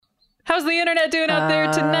How's the internet doing out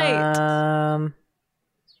there tonight?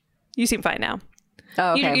 You seem fine now.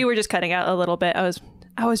 Oh, okay. You were just cutting out a little bit. I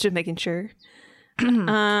was just making sure. Seems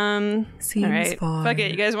all right. fine. Fuck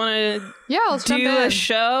it. You guys want to Let's do jump in. a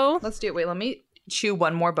show? Let's do it. Wait, let me chew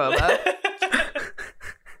one more boba.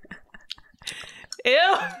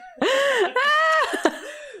 Ew.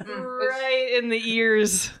 Right in the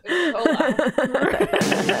ears. Hold on.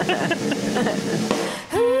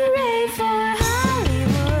 Hooray for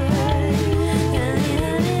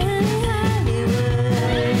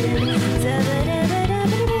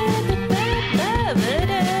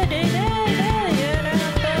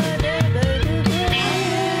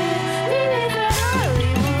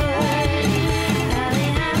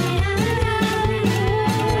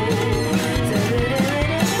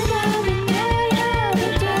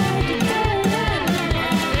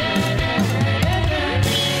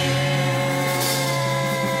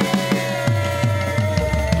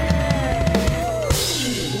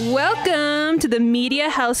Welcome to the Media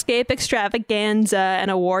Hellscape Extravaganza, an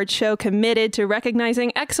award show committed to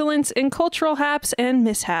recognizing excellence in cultural haps and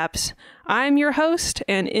mishaps. I'm your host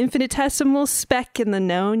and infinitesimal speck in the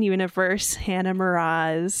known universe, Hannah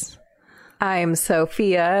Miraz. I'm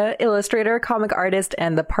Sophia, illustrator, comic artist,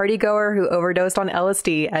 and the partygoer who overdosed on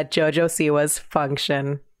LSD at JoJo Siwa's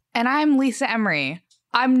function. And I'm Lisa Emery.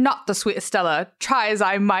 I'm not the sweetest Stella. Try as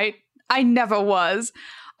I might, I never was.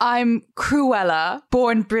 I'm Cruella,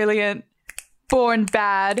 born brilliant, born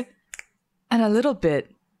bad, and a little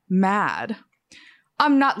bit mad.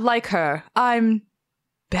 I'm not like her. I'm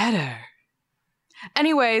better.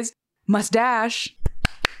 Anyways, mustache.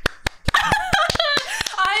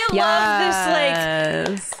 I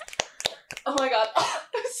love this, like, Oh my god,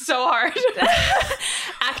 so hard.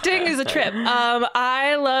 acting is a trip.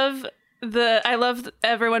 I love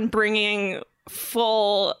everyone bringing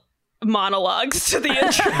full monologues to the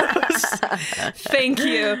intros. Thank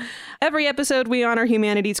you. Every episode, we honor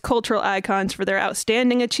humanity's cultural icons for their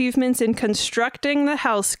outstanding achievements in constructing the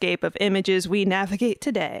hellscape of images we navigate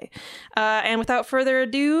today. And without further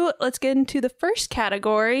ado, let's get into the first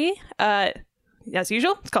category. As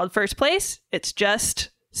usual, it's called First Place. It's just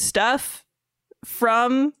stuff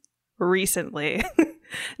from recently.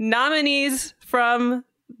 Nominees from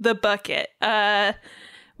the bucket.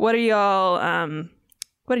 What are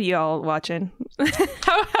y'all watching?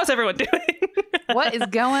 How's everyone doing? What is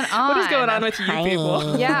going on? What is going on with you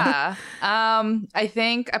people? Yeah. I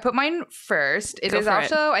think I put mine first. It Go is for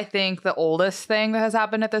also, I think, the oldest thing that has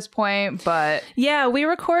happened at this point, but Yeah, we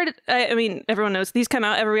record, I mean, everyone knows these come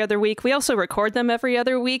out every other week. We also record them every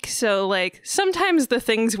other week. So, like, sometimes the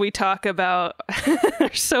things we talk about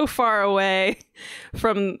are so far away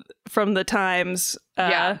from the times.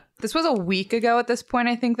 yeah. This was a week ago at this point,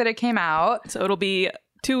 I think, that it came out. So it'll be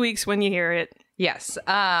 2 weeks when you hear it. Yes.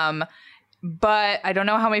 But I don't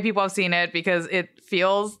know how many people have seen it because it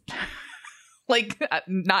feels like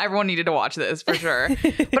not everyone needed to watch this for sure.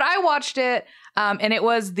 But I watched it, and it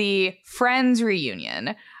was the Friends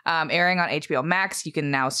reunion, airing on HBO Max. You can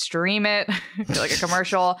now stream it. I feel like a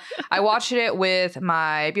commercial. I watched it with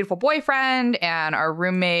my beautiful boyfriend and our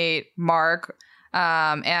roommate, Mark,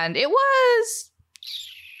 and it was...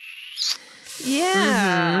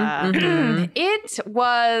 Yeah. It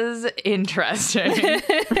was interesting.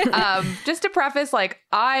 Just to preface, like,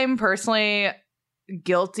 I'm personally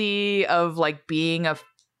guilty of, like, being a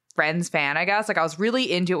Friends fan, I guess. Like, I was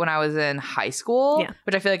really into it when I was in high school, Yeah.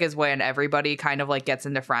 which I feel like is when everybody kind of, like, gets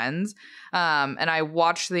into Friends. And I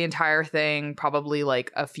watched the entire thing probably,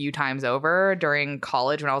 like, a few times over during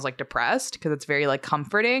college when I was, like, depressed because it's very, like,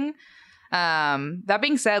 comforting. That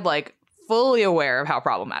being said, like, fully aware of how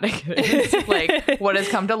problematic it is, like what has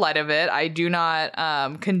come to light of it. I do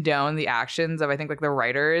not condone the actions of, I think, like the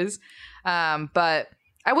writers, but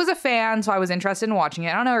I was a fan, so I was interested in watching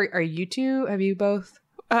it. I don't know, are you two, have you both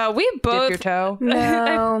We both... dip your toe?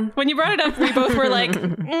 No. When you brought it up, we both were like,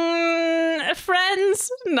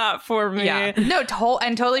 Friends, not for me. Yeah, no,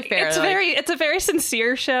 totally fair. It's a very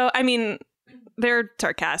sincere show. I mean, they're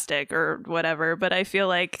sarcastic or whatever, but I feel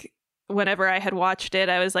like whenever I had watched it,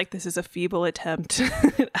 I was like, this is a feeble attempt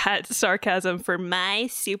at sarcasm for my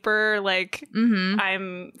super, like,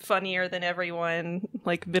 I'm funnier than everyone,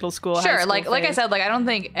 like, middle school, high Sure, school like I thing. said, like, I don't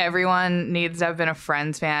think everyone needs to have been a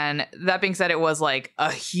Friends fan. That being said, it was like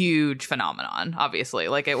a huge phenomenon, obviously.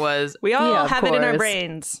 Like, it was... We all Yeah, of have it in our course.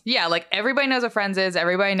 brains. Yeah, like, everybody knows what Friends is.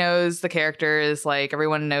 Everybody knows the characters. Like,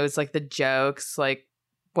 everyone knows, like, the jokes, like,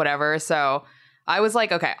 whatever. So, I was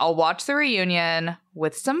like, okay, I'll watch the reunion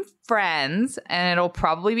with some friends and it'll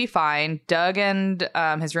probably be fine. Doug and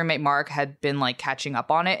his roommate Mark had been like catching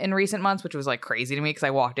up on it in recent months, which was like crazy to me because I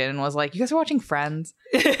walked in and was like, you guys are watching Friends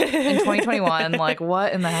in 2021? Like,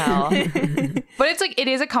 what in the hell? But it's like, it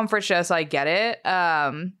is a comfort show, so I get it.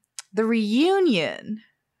 The reunion,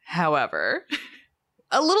 however,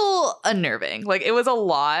 a little unnerving. Like, it was a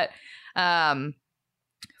lot.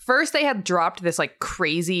 First, they had dropped this like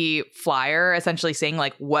crazy flyer essentially saying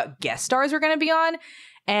like what guest stars were going to be on.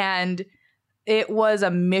 And it was a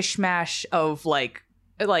mishmash of like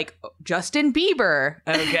Justin Bieber.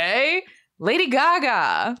 Okay. Lady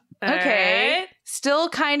Gaga. Okay. Right. Still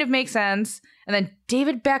kind of makes sense. And then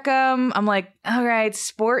David Beckham. I'm like, all right,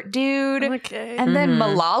 sport dude. Okay. And then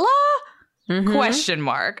Malala? Mhm. Question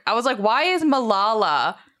mark. I was like, why is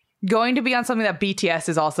Malala going to be on something that BTS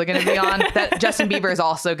is also going to be on, that Justin Bieber is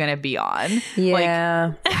also going to be on?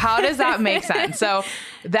 Yeah. Like, how does that make sense? So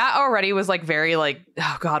that already was like very like,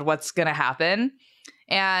 oh God, what's going to happen?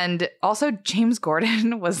 And also James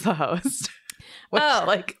Gordon was the host. Which,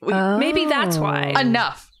 Maybe that's why.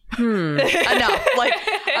 enough. Enough. Like,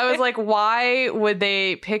 I was like, why would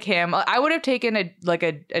they pick him? I would have taken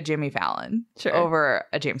a Jimmy Fallon over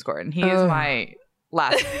a James Gordon. He is my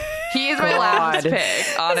last. He is my last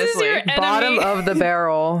pick. Honestly, your enemy. Bottom of the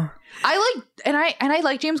barrel. I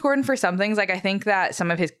like James Gordon for some things. Like, I think that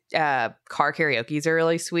some of his car karaoke's are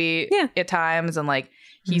really sweet at times, and like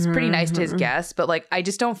he's pretty nice to his guests. But like, I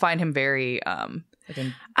just don't find him very.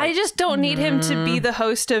 I just don't need him to be the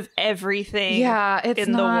host of everything it's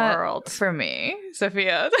in the not world. for me,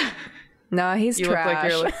 Sophia. No, he's You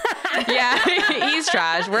trash. look like you're yeah, he's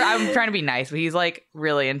trash. I'm trying to be nice, but he's like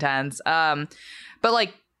really intense. But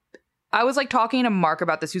like, I was like talking to Mark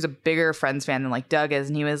about this, who's a bigger Friends fan than like Doug is,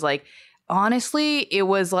 and he was like, honestly, it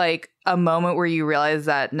was like a moment where you realize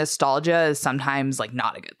that nostalgia is sometimes like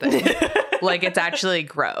not a good thing. Like, it's actually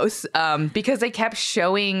gross, because they kept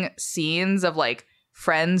showing scenes of like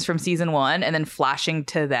Friends from season 1 and then flashing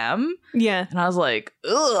to them. Yeah. And I was like,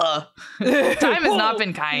 ugh, time has not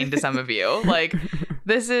been kind to some of you. Like,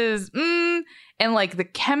 this is, and like the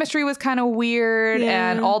chemistry was kind of weird. Yeah.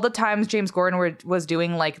 And all the times James Gordon was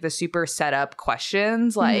doing like the super setup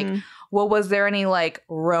questions, like, well, was there any like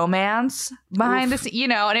romance behind this,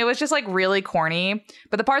 and it was just like really corny.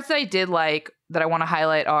 But the parts that I did like, that I want to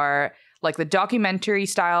highlight, are like the documentary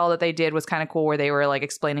style that they did was kind of cool, where they were like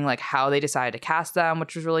explaining like how they decided to cast them,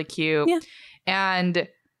 which was really cute. Yeah. And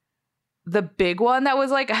the big one that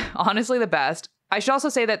was like honestly the best, I should also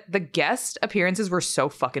say that the guest appearances were so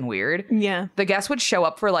fucking weird. Yeah. The guests would show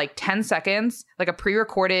up for like 10 seconds, like a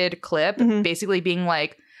pre-recorded clip, basically being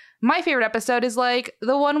like, my favorite episode is like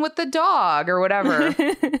the one with the dog or whatever.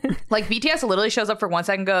 Like, BTS literally shows up for 1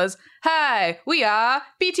 second, goes, hi, we are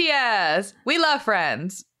BTS. We love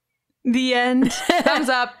Friends. The end. Thumbs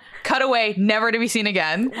up. Cut away. Never to be seen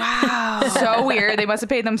again. Wow. So weird. They must have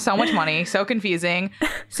paid them so much money. So confusing.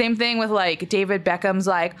 Same thing with like David Beckham's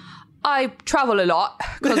like, I travel a lot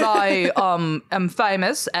because I am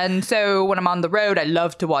famous, and so when I'm on the road, I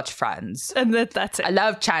love to watch Friends. And that's it. I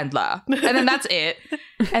love Chandler. And then that's it.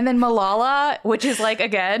 And then Malala, which is like,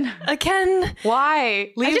 again,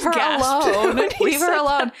 why? Leave her alone. Leave her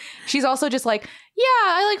alone. She's also just like, yeah,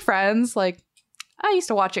 I like Friends. Like, I used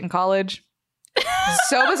to watch it in college.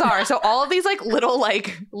 So bizarre. So all of these like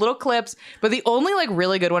little clips, but the only like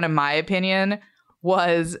really good one in my opinion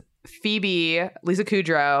was Phoebe, Lisa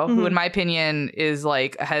Kudrow, who in my opinion is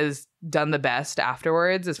like, has done the best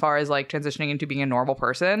afterwards as far as like transitioning into being a normal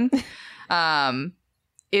person,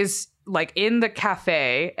 is like in the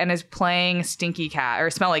cafe and is playing Stinky Cat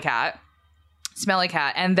or Smelly Cat.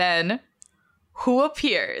 And then who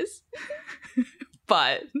appears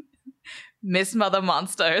but Miss Mother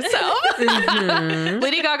Monster herself.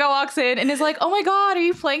 Lady Gaga walks in and is like, oh my God, are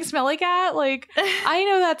you playing Smelly Cat? Like, I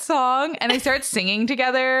know that song. And they start singing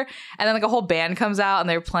together. And then like a whole band comes out and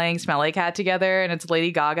they're playing Smelly Cat together. And it's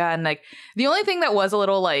Lady Gaga. And like, the only thing that was a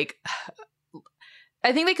little like,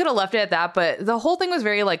 I think they could have left it at that, but the whole thing was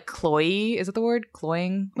very like cloy. Is it the word?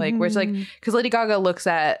 Cloying? Like, where it's like, because Lady Gaga looks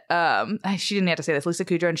at, she didn't have to say this, Lisa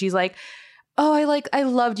Kudrow, and she's like, oh, I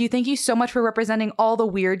loved you. Thank you so much for representing all the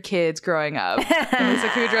weird kids growing up. And Lisa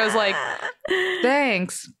Kudrow's like,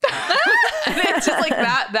 thanks. And it's just like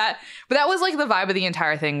that. But that was like the vibe of the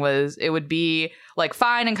entire thing, was it would be like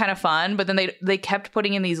fine and kind of fun, but then they kept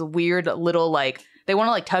putting in these weird little like, they want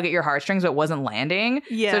to like tug at your heartstrings, but it wasn't landing.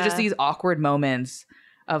 Yeah. So just these awkward moments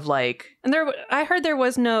of like, and I heard there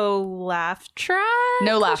was no laugh track.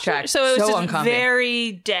 No laugh track. So it was So just uncomfy.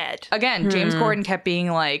 very dead. Again, James Corden kept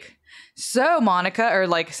being like, so Monica, or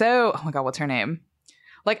like, so, oh my God, what's her name?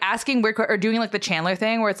 like asking weird or doing like the Chandler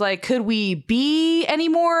thing where it's like, could we be any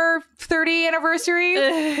more 30 anniversary?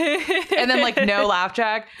 And then like no laugh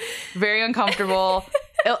track. Very uncomfortable.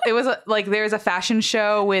 It was like there's a fashion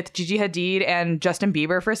show with Gigi Hadid and Justin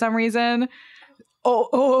Bieber for some reason.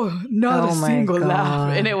 Not a single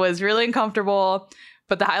laugh. And it was really uncomfortable.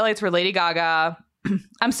 But the highlights were Lady Gaga.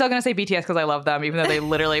 I'm still going to say BTS because I love them, even though they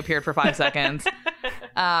literally appeared for 5 seconds.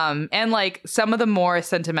 And like some of the more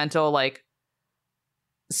sentimental like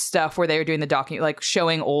stuff where they were doing the like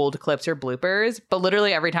showing old clips or bloopers. But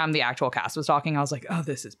literally every time the actual cast was talking, I was like, oh,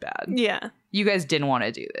 this is bad. Yeah. You guys didn't want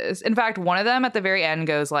to do this. In fact, one of them at the very end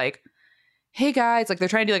goes like, hey guys, like they're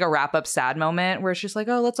trying to do like a wrap up sad moment where it's just like,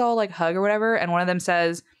 oh, let's all like hug or whatever. And one of them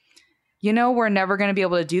says, you know, we're never going to be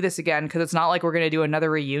able to do this again because it's not like we're going to do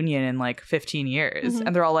another reunion in like 15 years.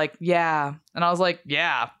 And they're all like, yeah. And I was like,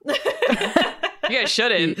 yeah. You guys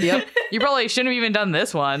shouldn't. Yep. You probably shouldn't have even done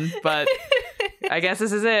this one, but I guess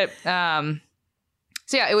this is it. So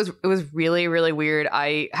yeah, it was really, really weird.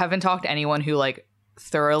 I haven't talked to anyone who like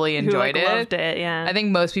thoroughly enjoyed it. Loved it, yeah. I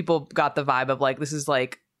think most people got the vibe of like, this is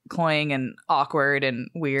like cloying and awkward and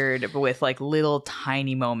weird with like little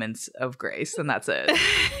tiny moments of grace, and that's it.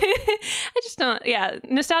 I just don't. Yeah,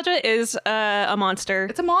 nostalgia is a monster.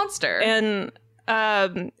 It's a monster, and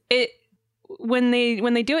it when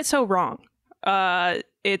they do it so wrong,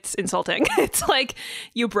 it's insulting. It's like,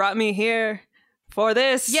 you brought me here for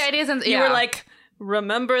this. Yeah, it isn't. You were like,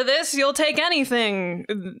 remember this? You'll take anything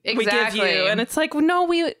we give you, and it's like, no,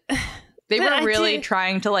 we. They were really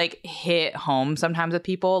trying to like hit home sometimes with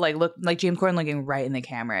people, like look like James Corden looking right in the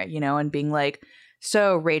camera, you know, and being like,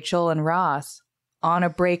 so Rachel and Ross on a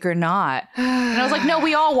break or not? And I was like, no,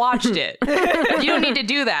 we all watched it. You don't need to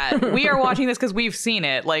do that. We are watching this because we've seen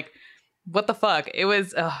it. Like, what the fuck? It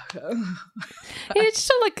was. It's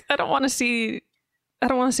so like, I don't want to see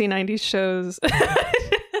 90s shows. I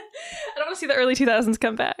don't want to see the early 2000s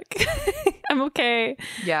come back. I'm okay.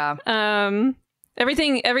 Yeah.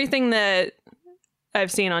 Everything that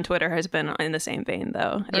I've seen on Twitter has been in the same vein,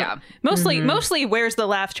 though. Yeah. Mostly, where's the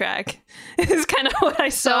laugh track is kind of what I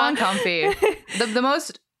So saw. uncomfy. The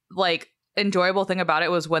most like enjoyable thing about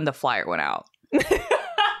it was when the flyer went out.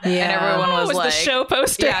 And everyone was the like, show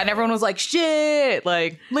poster. Yeah, and everyone was like, shit,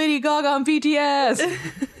 like Lady Gaga on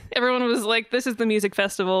BTS. Everyone was like, this is the music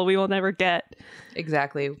festival we will never get.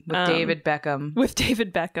 Exactly. With David Beckham. With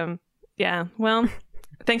David Beckham. Yeah. Well,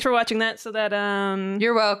 thanks for watching that so that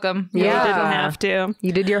You're welcome. you Yeah. didn't have to.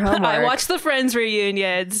 You did your homework. I watched the Friends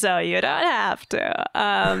reunion, so you don't have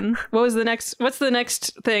to. What's the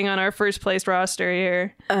next thing on our first place roster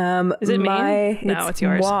here? Is it me? No, it's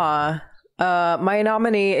yours. Moi. My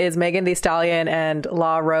nominee is Megan Thee Stallion and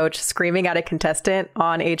La Roche screaming at a contestant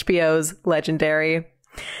on HBO's Legendary.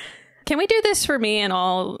 Can we do this for me and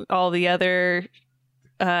all the other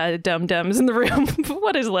dum-dums in the room?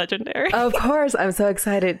 What is Legendary? Of course, I'm so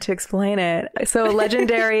excited to explain it. So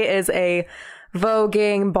Legendary is a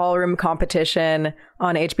voguing ballroom competition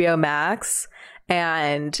on HBO Max,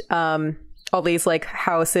 and all these like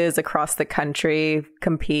houses across the country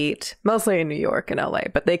compete, mostly in New York and LA,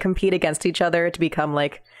 but they compete against each other to become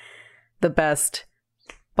like the best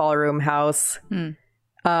ballroom house.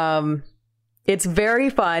 It's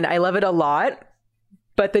very fun. I love it a lot,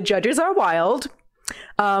 but the judges are wild.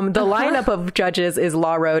 The lineup of judges is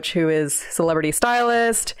La Roche, who is celebrity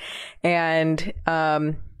stylist, and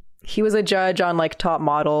he was a judge on like Top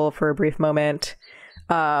Model for a brief moment.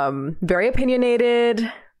 Very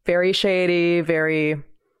opinionated, very shady, very,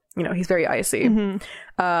 he's very icy.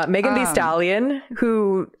 Megan Thee Stallion,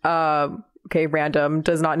 who, random,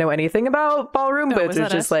 does not know anything about ballroom, but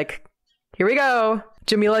it's just like, here we go.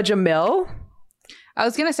 Jamila Jamil. I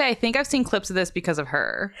was going to say, I think I've seen clips of this because of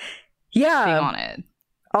her being on it.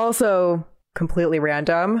 Also completely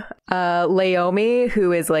random. Laomi,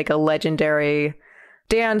 who is like a legendary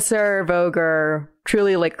dancer, voguer,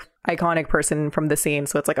 truly like iconic person from the scene.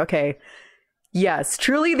 So it's like, okay, yes,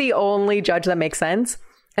 truly the only judge that makes sense.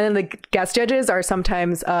 And then the guest judges are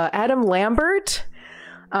sometimes Adam Lambert.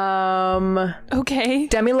 Okay.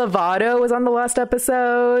 Demi Lovato was on the last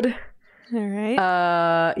episode. All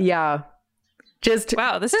right. Yeah. Just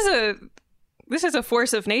wow, this is a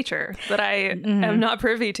force of nature that I am not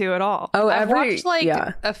privy to at all. Oh, I've watched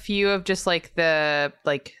a few of just like the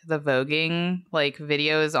voguing like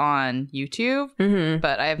videos on YouTube,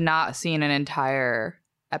 but I have not seen an entire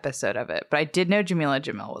episode of it. But I did know Jamila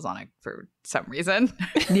Jamil was on it for some reason.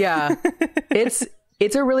 Yeah. It's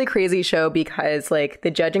a really crazy show because like the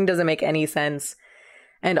judging doesn't make any sense.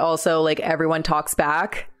 And also, like, everyone talks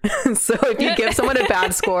back. So if you give someone a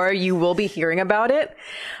bad score, you will be hearing about it.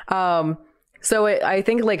 So I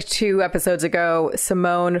think like 2 episodes ago,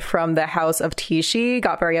 Simone from the House of Tishi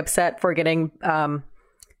got very upset for getting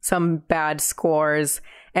some bad scores,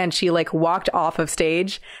 and she like walked off of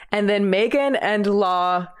stage. And then Megan and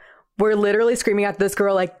Law were literally screaming at this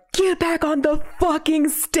girl like, get back on the fucking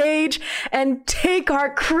stage and take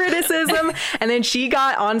our criticism. And then she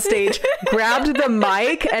got on stage, grabbed the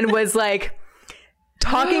mic, and was like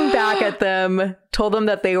talking back at them, told them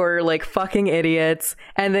that they were like fucking idiots,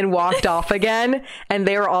 and then walked off again. And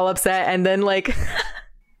they were all upset. And then like,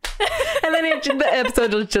 and then the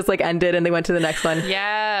episode just like ended, and they went to the next one.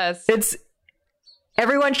 Yes.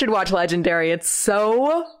 Everyone should watch Legendary. It's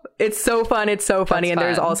so fun. It's so funny. That's and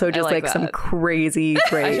there's fun. also I just like like some that. crazy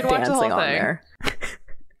great should watch the whole dancing on thing. there.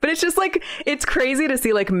 But it's just like, it's crazy to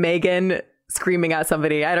see like Megan screaming at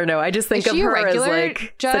somebody. I don't know. I just think Is of she a her as regular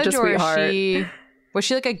like judge, such a or sweetheart. was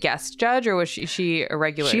she like a guest judge, or was she a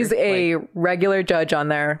regular? She's a like- regular judge on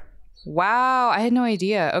there. wow, I had no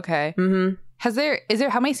idea. Okay. Mm-hmm. Is there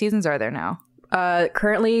how many seasons are there now?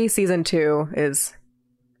 Currently season 2 is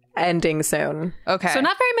ending soon. Okay. So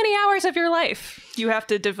not very many hours of your life you have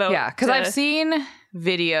to devote. Yeah, because to- I've seen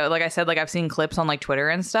video, like I said, like I've seen clips on like Twitter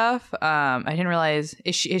and stuff. I didn't realize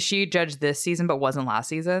is she judged this season but wasn't last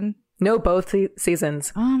season? No, both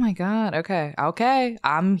seasons. Oh my god. Okay,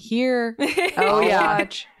 I'm here. Oh I'll yeah.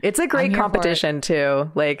 watch. It's a I'm great here for competition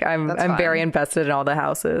too. Like I'm That's very fun. invested in all the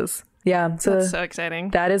houses. Yeah, so That's so exciting.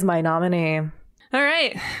 that is my nominee. All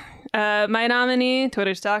right. My nominee,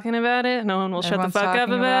 Twitter's talking about it. No one will shut Everyone's the fuck up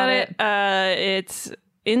talking about about it. It's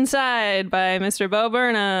Inside by Mr. Bo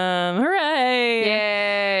Burnham. Hooray!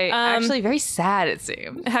 Yay. Actually, very sad it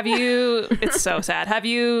seems. Have you? It's so sad. Have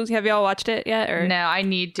y'all watched it yet? Or No, I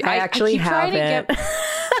need to. I actually keep trying to haven't. get-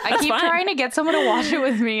 I keep fine. trying to get someone to watch it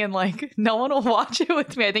with me, and like no one will watch it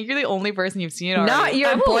with me. I think you're the only person you've seen it already. Not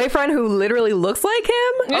your boyfriend who literally looks like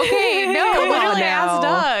him? Okay, no, Come on literally now.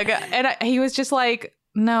 asked Doug, and he was just like,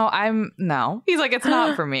 no. He's like, it's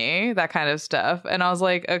not for me, that kind of stuff. And I was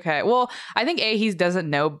like, okay, well, I think he doesn't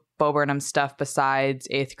know Bo Burnham's stuff besides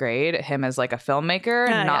 8th grade, him as like a filmmaker,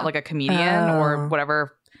 not yeah. like a comedian Oh. or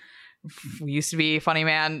whatever. Used to be funny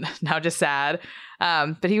man, now just sad.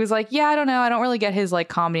 But he was like, yeah, I don't know, I don't really get his like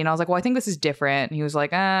comedy. And I was like, well, I think this is different. And he was like,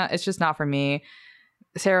 it's just not for me.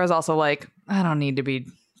 Sarah was also like, I don't need to be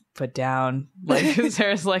put down. Like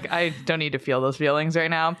Sarah's like, I don't need to feel those feelings right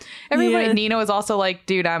now. Everybody, Yeah. Nina was also like,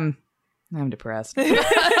 dude, I'm depressed. I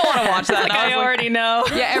don't want to watch that. like And I I was like, already know.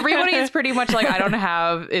 yeah, everybody is pretty much like, I don't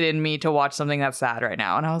have it in me to watch something that's sad right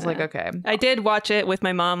now. And I was like, okay. I did watch it with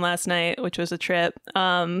my mom last night, which was a trip.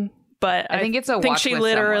 But I think it's a think watch she with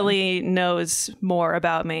literally knows more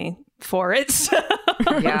about me for it. So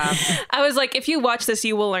Yeah. I was like, if you watch this,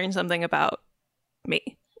 you will learn something about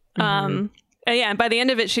me. And yeah, and by the end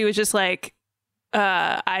of it, she was just like,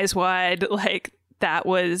 eyes wide, like that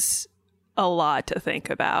was a lot to think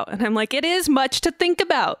about. And I'm like, it is much to think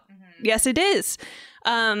about. Yes, it is.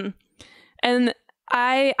 And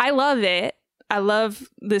I love it. I love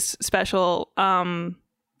this special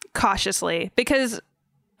cautiously, because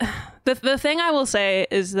the thing I will say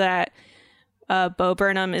is that Bo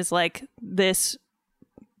Burnham is like this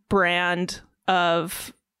brand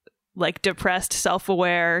of like depressed,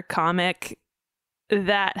 self-aware comic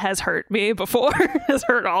that has hurt me before, has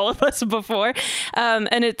hurt all of us before. And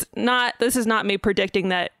this is not me predicting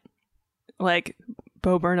that like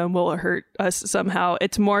Bo Burnham will hurt us somehow.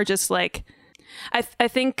 It's more just like, I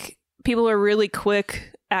think people are really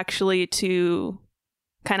quick actually to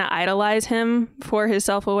kind of idolize him for his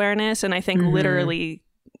self-awareness. And I think literally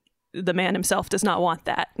the man himself does not want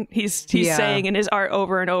that. He's Yeah. saying in his art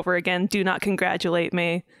over and over again, do not congratulate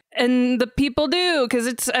me. And the people do, because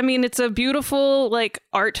it's a beautiful like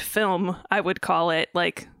art film, I would call it,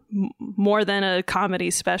 like more than a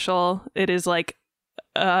comedy special. It is like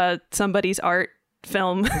somebody's art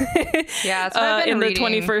film. Yeah, it's what I've been in the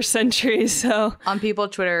reading 21st century. So on people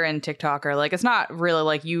Twitter and TikTok are like, it's not really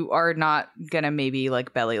like, you are not gonna maybe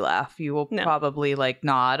like belly laugh. You will No. probably like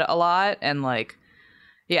nod a lot and like,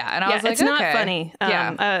 yeah. And I yeah, was like, it's not okay. funny.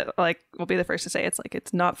 Yeah. Like we'll be the first to say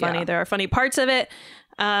it's not funny. Yeah. There are funny parts of it.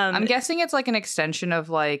 I'm guessing it's like an extension of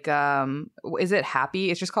like, is it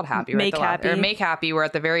Happy? It's just called Happy, right? Make Happy. Or Make Happy, where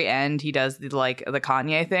at the very end he does the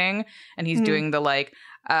Kanye thing, and he's doing the like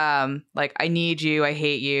I need you, I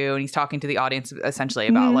hate you, and he's talking to the audience essentially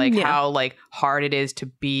about like yeah. how like hard it is to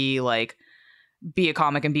be a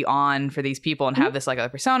comic and be on for these people and have this like other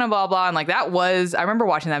persona, blah blah. And like that was, I remember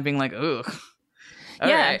watching that and being like, ugh. Yeah.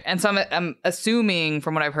 Okay. And so I'm assuming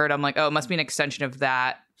from what I've heard, I'm like, oh, it must be an extension of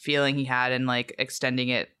that feeling he had and like extending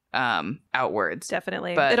it outwards.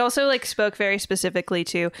 Definitely. But- it also like spoke very specifically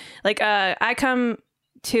to like I come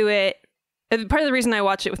to it part of the reason I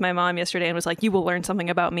watched it with my mom yesterday and was like, you will learn something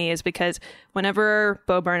about me, is because whenever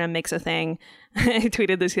Bo Burnham makes a thing, I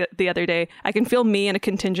tweeted this the other day, I can feel me and a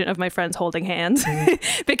contingent of my friends holding hands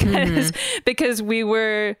because we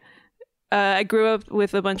were, I grew up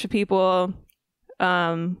with a bunch of people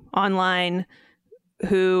online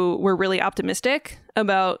who were really optimistic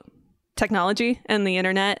about technology and the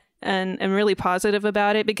internet and really positive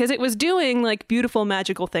about it because it was doing like beautiful,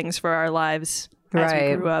 magical things for our lives as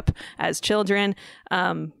we grew up as children.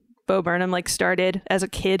 Bo Burnham like started as a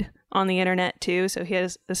kid on the internet too, so he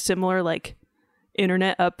has a similar like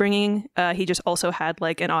internet upbringing. He just also had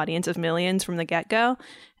like an audience of millions from the get-go,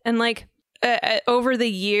 and like over the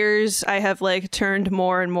years I have like turned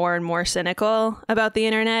more and more and more cynical about the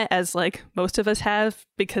internet, as like most of us have,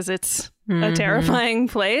 because it's a terrifying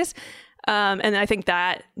place. And I think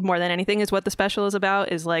that more than anything is what the special is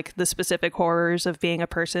about, is like the specific horrors of being a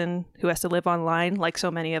person who has to live online like so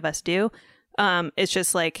many of us do. It's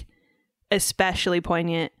just like especially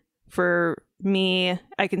poignant for me.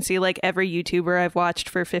 I can see like every YouTuber I've watched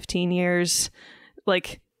for 15 years,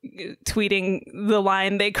 like tweeting the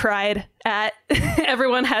line they cried at.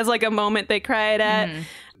 Everyone has like a moment they cried at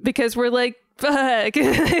because we're like, fuck,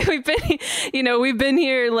 we've been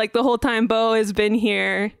here like the whole time Bo has been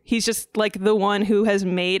here. He's just like the one who has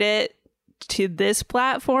made it to this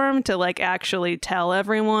platform to like actually tell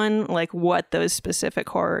everyone like what those specific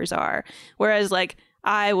horrors are. Whereas like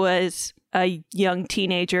I was a young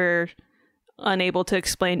teenager unable to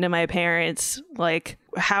explain to my parents like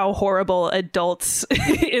how horrible adults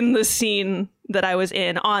in the scene that I was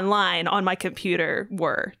in online on my computer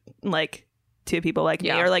were, like to people like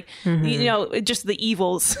me, or like just the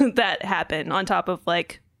evils that happen on top of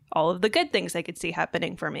like all of the good things I could see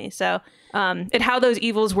happening for me. So and how those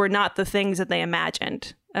evils were not the things that they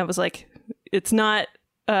imagined. I was like, it's not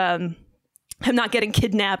I'm not getting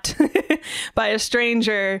kidnapped by a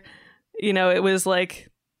stranger. It was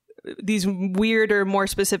like these weirder, more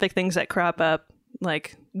specific things that crop up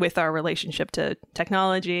like with our relationship to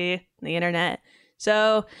technology, the internet.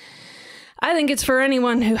 So I think it's for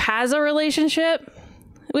anyone who has a relationship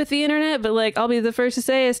with the internet, but like I'll be the first to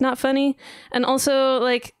say it's not funny. And also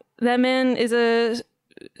like that man is a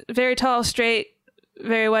very tall, straight,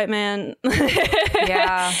 very white man.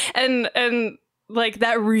 Yeah. And like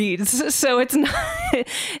that reads. So it's not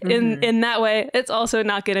in that way, it's also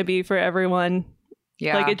not going to be for everyone.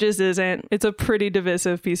 Yeah. Like it just isn't. It's a pretty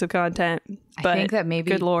divisive piece of content. But I think that maybe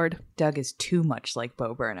good Lord, Doug is too much like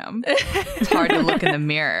Bo Burnham. It's hard to look in the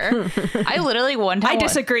mirror. I literally one time... I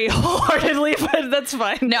disagree wholeheartedly, but that's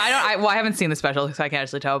fine. No, I don't. I haven't seen the special, so I can't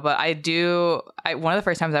actually tell. But I do... one of the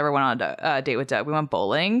first times I ever went on a date with Doug, we went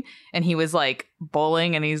bowling. And he was like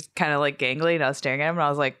bowling and he's kind of like gangly. And I was staring at him and I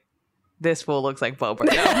was like, this fool looks like Bo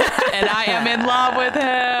Burnham. And I am in love with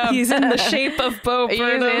him. He's in the shape of Bo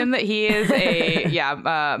Burnham. He is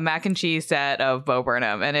a mac and cheese set of Bo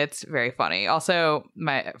Burnham, and it's very funny. Also,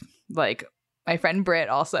 my friend Britt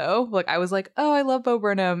also, like, I was like, oh, I love Bo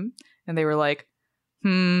Burnham, and they were like,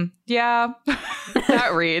 yeah,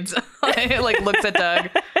 that reads. Like looks at Doug,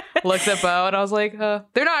 looks at Bo, and I was like, they're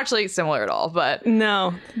not actually similar at all, but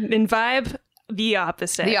no, in vibe. The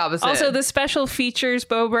opposite. Also, the special features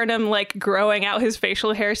Bo Burnham like growing out his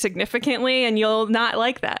facial hair significantly, and you'll not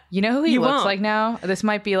like that. You know who he looks like now? This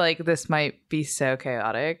might be so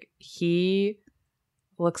chaotic. He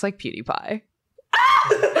looks like PewDiePie.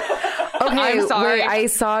 Okay, I'm sorry. Wait, I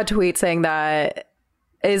saw a tweet saying that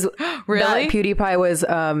really that PewDiePie was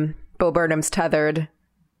Bo Burnham's tethered.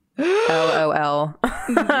 LOL.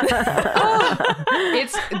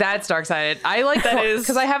 That's dark-sided. I like that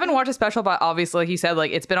because I haven't watched a special, but obviously, like you said,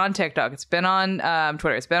 like it's been on TikTok, it's been on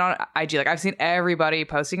Twitter, it's been on IG. Like I've seen everybody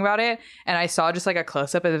posting about it, and I saw just like a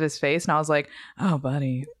close-up of his face, and I was like, "Oh,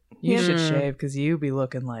 buddy, you should shave because you be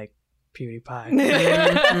looking like PewDiePie."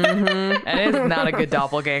 And it's not a good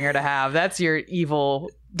doppelganger to have. That's your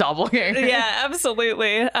evil doppelganger. Yeah,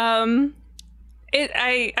 absolutely. I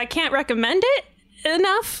can't recommend it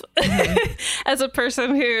enough as a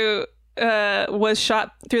person who was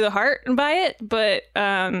shot through the heart by it, but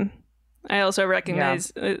I also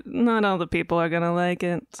recognize not all the people are gonna like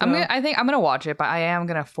it. So. I think I'm gonna watch it, but I am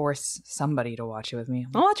gonna force somebody to watch it with me.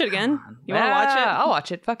 I'll watch it again. You want to watch it? I'll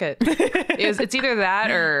watch it. Fuck it. It's either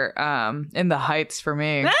that or In the Heights for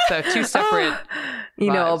me. So two separate.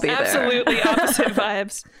 I'll be there. Absolutely opposite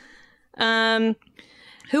vibes.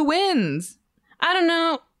 Who wins? I don't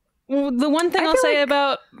know. The one thing I'll say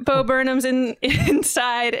about Bo Burnham's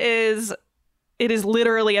Inside is it is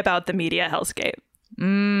literally about the media hellscape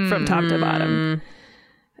from top to bottom.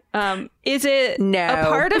 Is it a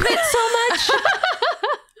part of it so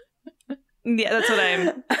much? Yeah, that's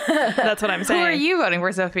what I'm Who saying. are you voting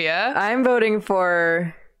for, Sophia? I'm voting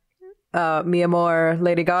for Mi Amor,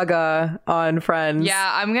 Lady Gaga on Friends.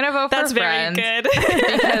 Yeah, I'm gonna vote That's for very Friends good.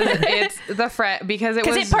 because it's the friend because it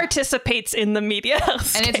Because was it participates in the media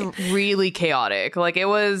house. and it's really chaotic. Like it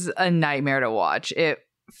was a nightmare to watch. It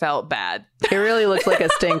felt bad. It really looks like a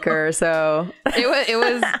stinker. So It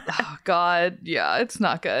was oh god, yeah, it's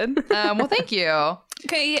not good. Well, thank you.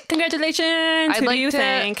 Okay, congratulations. Who do you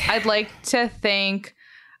think? I'd like to thank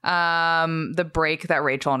the break that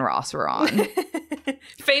Rachel and Ross were on.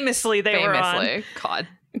 Famously, they were on. Famously. God.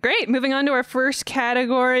 Great. Moving on to our first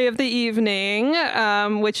category of the evening,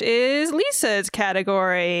 which is Lisa's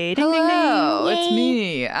category. Ding, ding, Hello, ding. it's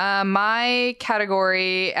me. My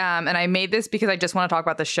category, and I made this because I just want to talk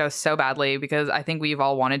about the show so badly because I think we've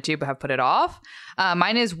all wanted to but have put it off.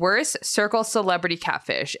 Mine is Worst Circle Celebrity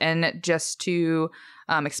Catfish. And just to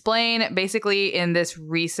explain, basically in this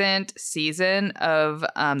recent season of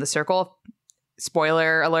The Circle,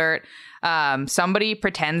 spoiler alert, somebody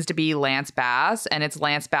pretends to be Lance Bass, and it's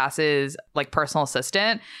Lance Bass's like personal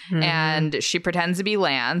assistant, and she pretends to be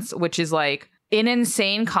Lance, which is like an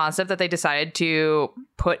insane concept that they decided to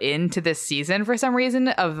put into this season for some reason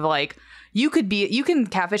of like you can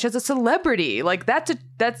catfish as a celebrity. Like that's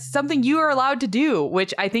something you are allowed to do,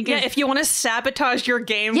 which I think is If you want to sabotage your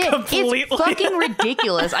game completely. it's fucking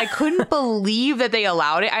ridiculous. I couldn't believe that they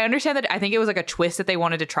allowed it. I understand that I think it was like a twist that they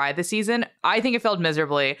wanted to try this season. I think it failed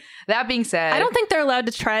miserably. That being said, I don't think they're allowed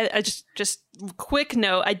to try. Just quick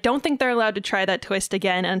note. I don't think they're allowed to try that twist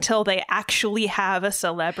again until they actually have a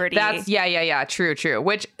celebrity. that's true.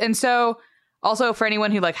 Which and so also for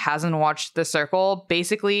anyone who like hasn't watched The Circle,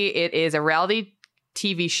 basically it is a reality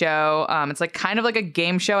TV show. It's like kind of like a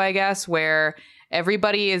game show, I guess, where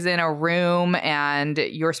everybody is in a room and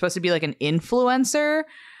you're supposed to be like an influencer.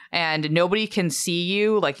 And nobody can see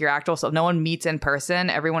you, like your actual self. No one meets in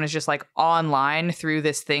person. Everyone is just like online through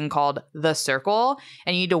this thing called The Circle.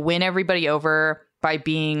 And you need to win everybody over by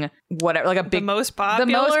being whatever, like a big, the most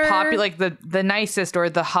popular, like the nicest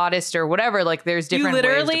or the hottest or whatever. Like there's You different ways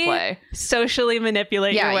literally to play. socially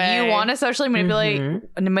manipulate your way. Yeah, you want to socially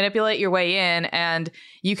manipulate your way in, and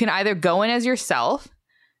you can either go in as yourself,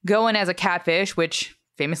 go in as a catfish, which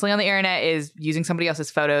famously on the internet is using somebody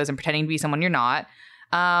else's photos and pretending to be someone you're not.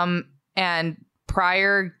 And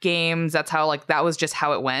prior games, that's how like that was just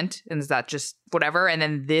how it went, and is that just whatever. And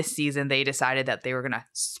then this season, they decided that they were gonna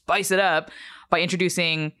spice it up by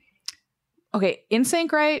introducing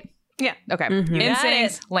NSYNC, right? Yeah. Okay. got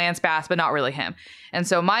NSYNC, Lance Bass, but not really him. And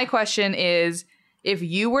so my question is, if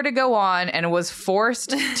you were to go on and was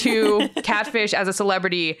forced to catfish as a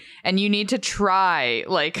celebrity and you need to try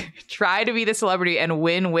to be the celebrity and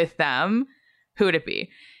win with them, who would it be?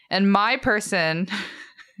 And my person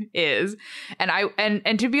is,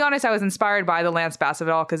 and to be honest, I was inspired by the Lance Bass of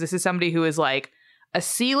it all because this is somebody who is like a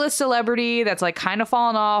C-list celebrity that's like kind of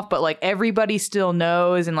fallen off, but like everybody still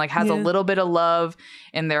knows and like has a little bit of love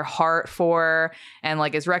in their heart for, and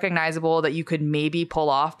like is recognizable that you could maybe pull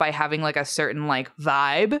off by having like a certain like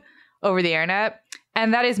vibe over the internet.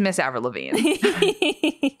 And that is Miss Avril Lavigne.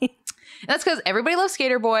 And that's because everybody loves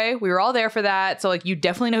Skater Boy. We were all there for that. So like you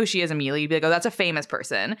definitely know who she is immediately. You'd be like, oh, that's a famous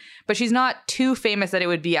person. But she's not too famous that it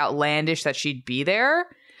would be outlandish that she'd be there.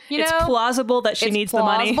 It's plausible that she needs the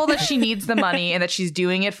money. It's plausible that she needs the money and that she's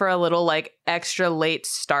doing it for a little like extra late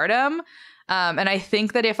stardom. And I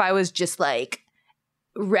think that if I was just like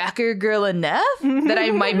rocker girl enough, that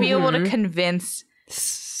I might be able to convince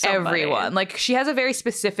everyone. Like she has a very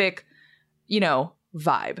specific,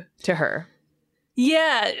 vibe to her.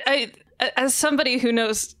 Yeah, as somebody who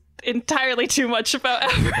knows entirely too much about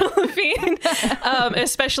Avril Lavigne,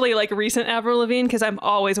 especially like recent Avril Lavigne, because I'm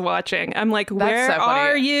always watching. I'm like, where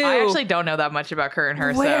are you? I actually don't know that much about her and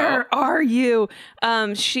her. Where are you?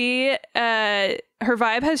 She, her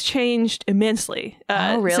vibe has changed immensely.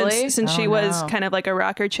 Oh, really? Since she was kind of like a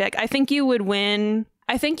rocker chick. I think you would win.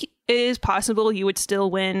 I think it is possible you would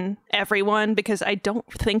still win everyone because I don't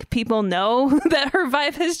think people know that her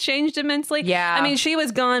vibe has changed immensely. Yeah. I mean, she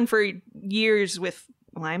was gone for years with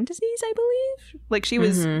Lyme disease, I believe. Like she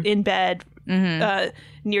was in bed,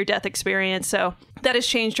 near death experience. So that has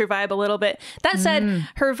changed her vibe a little bit. That said,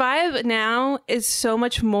 her vibe now is so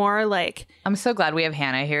much more like. I'm so glad we have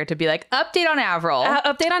Hannah here to be like, update on Avril.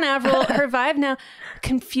 Update on Avril. Her vibe now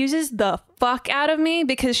confuses the fuck out of me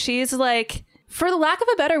because she's like, for the lack of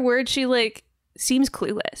a better word, she like seems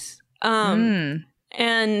clueless.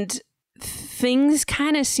 And things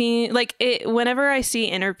kind of seem like it. Whenever I see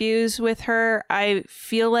interviews with her, I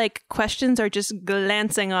feel like questions are just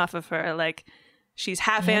glancing off of her. Like she's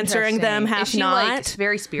half answering them, half is she, not. Like,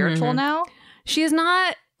 very spiritual now? She is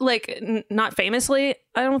not not famously,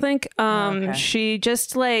 I don't think. Okay. She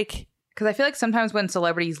just like Because I feel like sometimes when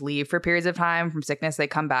celebrities leave for periods of time from sickness, they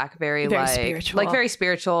come back very spiritual. like very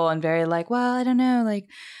spiritual and very like, well, I don't know, like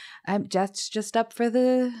I'm just up for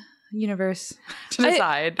the universe to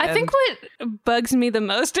decide. I think what bugs me the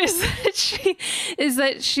most is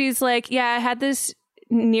that she's like, yeah, I had this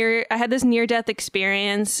near death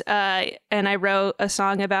experience, and I wrote a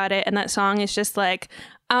song about it, and that song is just like,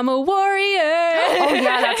 I'm a warrior. Oh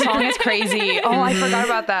yeah, that song is crazy. Oh, I forgot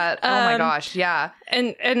about that. Oh my gosh, yeah.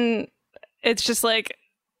 And it's just like,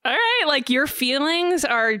 all right, like your feelings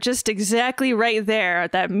are just exactly right there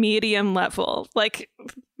at that medium level. Like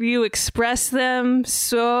you express them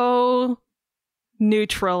so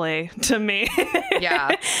neutrally to me.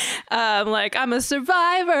 Yeah. Like I'm a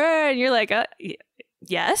survivor, and you're like,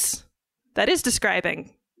 yes, that is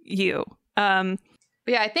describing you.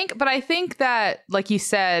 Yeah, I think that, like you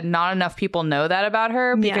said, not enough people know that about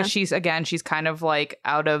her because she's kind of like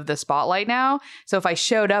out of the spotlight now. So if I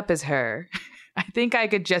showed up as her, I think I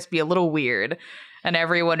could just be a little weird and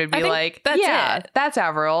everyone would be like, that's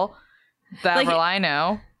Avril. The Avril I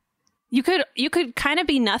know. You could kind of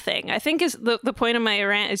be nothing. I think is the point of my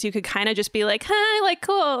rant is you could kind of just be like, hi, like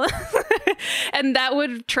cool. And that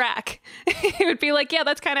would track. It would be like, yeah,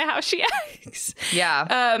 that's kind of how she acts.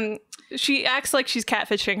 Yeah. She acts like she's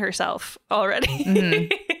catfishing herself already.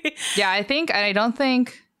 Mm-hmm. Yeah, I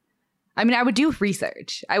would do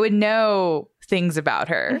research. I would know things about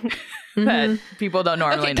her that people don't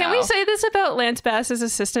normally know. Can we say this about Lance Bass's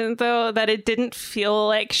assistant, though, that it didn't feel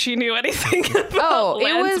like she knew anything about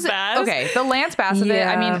Lance Bass? Okay, the Lance Bass of it,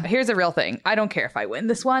 I mean, here's a real thing. I don't care if I win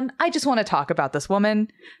this one. I just want to talk about this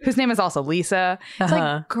woman, whose name is also Lisa. It's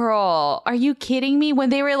like, girl, are you kidding me? When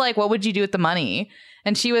they were like, what would you do with the money?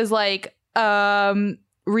 And she was like,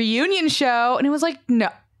 reunion show. And it was like, no.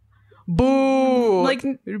 Boo. Like,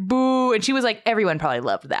 boo. And she was like, everyone probably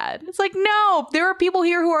loved that. It's like, no, there are people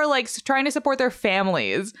here who are like trying to support their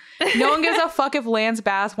families. No one gives a fuck if Lance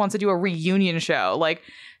Bass wants to do a reunion show. Like,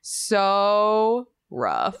 so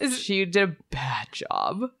rough. She did a bad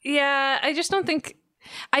job. Yeah, I just don't think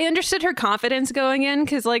I understood her confidence going in,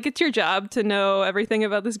 because like it's your job to know everything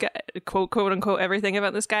about this guy, quote unquote everything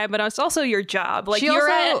about this guy, but it's also your job. Like you're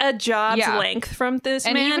at a job's length from this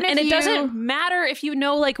man, and it doesn't matter if you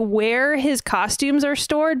know like where his costumes are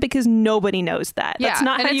stored, because nobody knows that. That's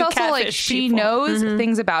not how you catfish people. Like she knows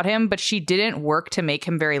things about him, but she didn't work to make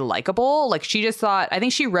him very likable. Like she just thought, I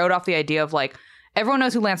think she wrote off the idea of like, everyone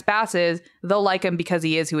knows who Lance Bass is. They'll like him because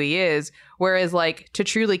he is who he is. Whereas, like, to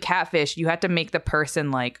truly catfish, you have to make the person,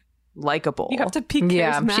 like, likable. You have to be charismatic.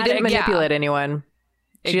 Yeah, she didn't manipulate anyone.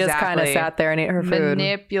 She just kind of sat there and ate her food.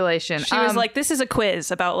 Manipulation. She was like, this is a quiz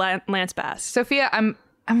about Lance Bass. Sophia, I'm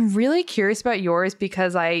really curious about yours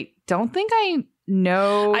because I don't think I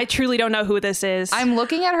know. I truly don't know who this is. I'm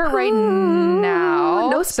looking at her right now.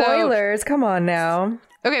 No spoilers. Come on now.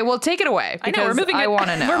 Okay, well, take it away because I want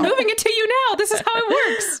to know. We're moving it to you now. This is how it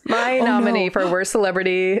works. My nominee for worst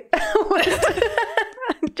celebrity.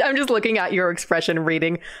 I'm just looking at your expression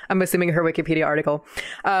reading. I'm assuming her Wikipedia article.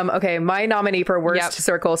 Okay, my nominee for worst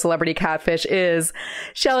circle celebrity catfish is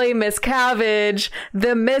Shelly Miscavige,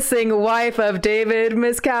 the missing wife of David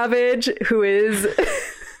Miscavige, who is...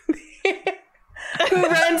 who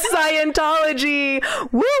runs Scientology.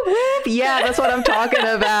 Whoop, whoop. Yeah, that's what I'm talking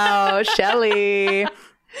about. Shelly.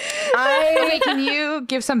 Okay, can you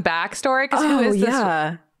give some backstory? Because who is this?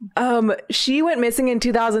 She went missing in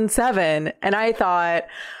 2007, and I thought,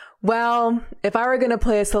 well, if I were going to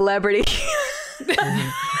play a celebrity, if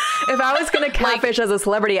I was going to catfish as a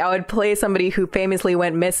celebrity, I would play somebody who famously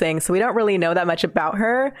went missing. So we don't really know that much about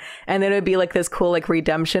her. And then it would be like this cool, like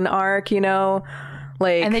redemption arc, you know?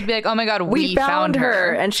 Like, and they'd be like, oh my God, we found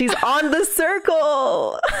her. And she's on the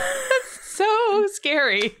circle. So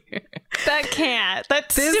scary. That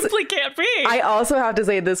simply can't be. I also have to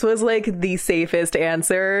say, this was like the safest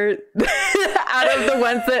answer out of the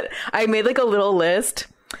ones that I made, like a little list,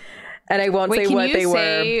 and I won't say what they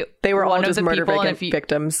were. They were all just murder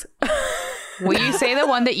victims. Will you say the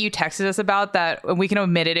one that you texted us about, that we can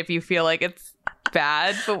omit it if you feel like it's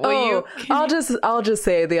bad? But I'll just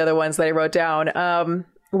say the other ones that I wrote down.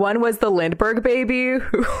 One was the Lindbergh baby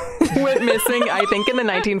who went missing, I think in the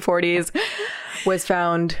 1940s, was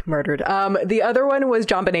found murdered. The other one was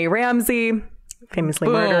JonBenet Ramsey, famously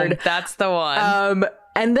murdered. That's the one.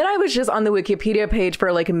 And then I was just on the Wikipedia page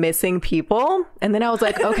for like missing people. And then I was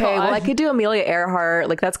like, okay, well, I could do Amelia Earhart.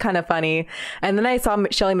 Like, that's kind of funny. And then I saw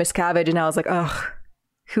Shelly Miscavige and I was like, ugh,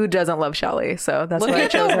 who doesn't love Shelley? So that's Look why I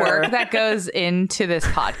at chose the her. work that goes into this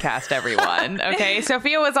podcast, everyone. Okay,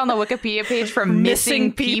 Sophia was on the Wikipedia page for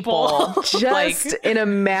missing people. Just in a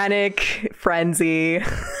manic frenzy.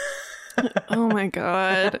 Oh my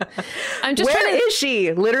god. I'm just Where trying to is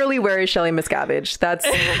she? Literally, where is Shelley Miscavige?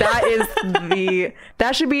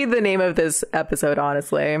 That should be the name of this episode,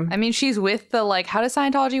 honestly. I mean, she's with the like. How does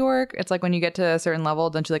Scientology work? It's like when you get to a certain level,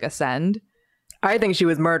 don't you like ascend? I think she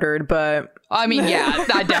was murdered, but I mean, yeah,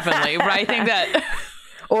 that definitely. But I think that.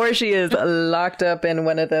 or she is locked up in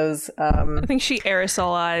one of those. I think she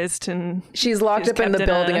aerosolized and She's locked She's up in the kept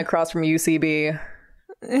in building a- across from UCB.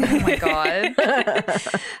 Oh my god.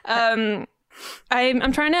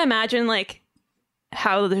 I'm trying to imagine like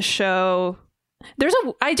how the show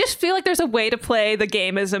I just feel like there's a way to play the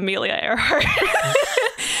game as Amelia Earhart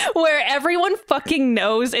where everyone fucking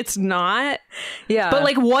knows it's not. Yeah, But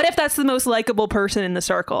like what if that's the most likable person in the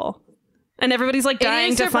circle? And everybody's like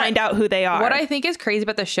dying is to find out who they are. What I think is crazy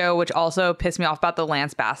about the show, which also pissed me off about the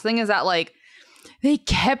Lance Bass thing, is that like they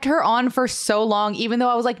kept her on for so long, even though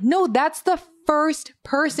I was like, no, that's the first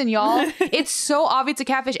person, y'all. It's so obvious a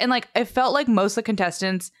catfish. And like it felt like most of the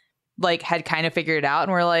contestants like had kind of figured it out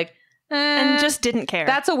and were like, and just didn't care.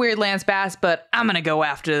 that's a weird Lance Bass, but I'm gonna go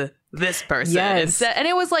after this person. Yes. instead. And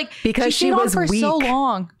it was like because she she stayed on was for so weak.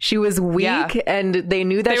 long. She was weak, Yeah. and they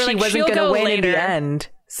knew that They were she like, wasn't "She'll going to go win in later." the end.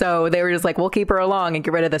 So they were just like, "We'll keep her along and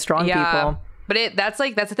get rid of the strong people." But that's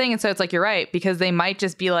the thing. And so it's like, you're right, because they might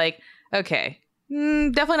just be like, okay,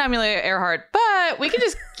 definitely not Amelia Earhart, but we can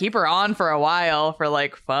just keep her on for a while for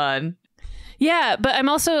like fun. Yeah, but I'm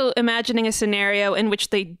also imagining a scenario in which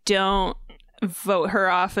they don't vote her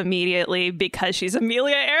off immediately because she's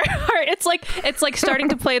Amelia Earhart. It's like starting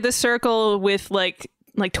to play the circle with like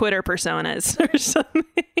Twitter personas or something.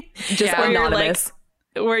 Just Yeah. Where you're, anonymous.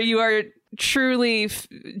 where you are truly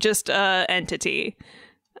just a entity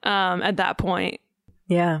at that point.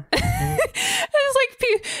 Yeah. It's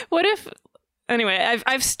like, what if? Anyway,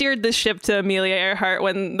 I've steered this ship to Amelia Earhart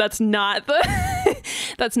when that's not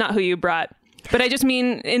that's not who you brought. But I just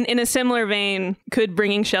mean, in a similar vein, could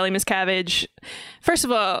bringing Shelley Miscavige, first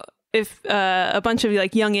of all, if a bunch of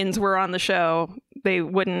like youngins were on the show, they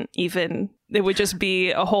wouldn't even. It would just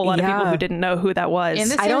be a whole lot of people Yeah. who didn't know who that was. In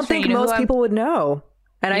this I don't industry, think you know who most I'm- people would know.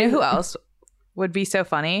 And You know who else would be so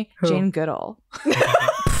funny? Who? Jane Goodall.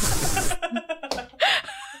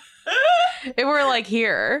 If we're like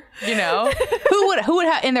here, you know, who would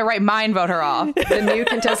have in their right mind vote her off? The new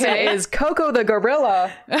contestant Okay. is Coco the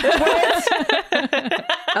gorilla. What?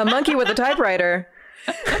 A monkey with a typewriter.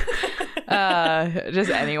 Just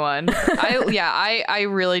anyone. I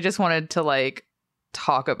really just wanted to like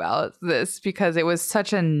talk about this because it was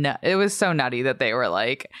such it was so nutty that they were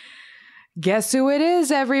like, guess who it is,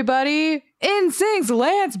 everybody? NSYNC's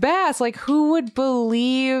Lance Bass. Like, who would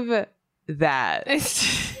believe that?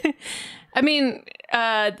 I mean,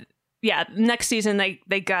 yeah, next season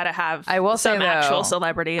they gotta have I will say, some though, actual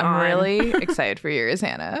celebrity I'm on. really excited for yours,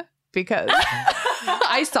 Hannah, because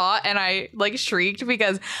I saw it and I like shrieked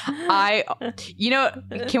because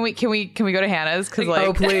can we go to Hannah's? Because like,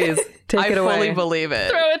 Oh, please. Take I it away. fully believe it.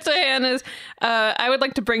 Throw it to Hannah's. I would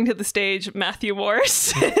like to bring to the stage Matthew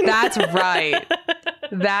Morrison. That's right.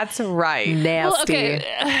 That's right. Nasty. Well,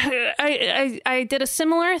 okay. I did a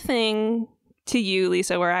similar thing to you,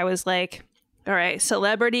 Lisa, where I was like, all right,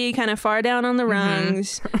 celebrity kind of far down on the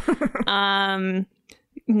rungs.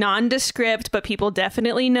 Nondescript, but people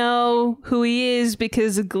definitely know who he is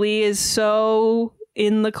because Glee is so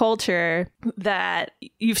in the culture that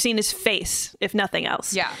you've seen his face, if nothing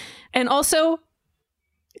else. Yeah. And also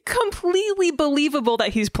completely believable that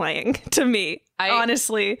he's playing to me.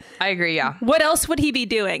 Honestly. I agree. Yeah. What else would he be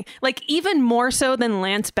doing? Like, even more so than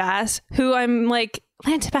Lance Bass, who I'm like,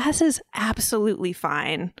 Lance Bass is absolutely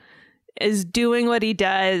fine, is doing what he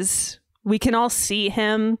does. We can all see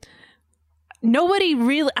him. Nobody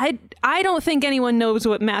really, I don't think anyone knows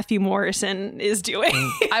what Matthew Morrison is doing.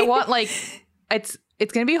 I want like, it's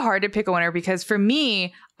going to be hard to pick a winner because for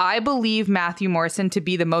me, I believe Matthew Morrison to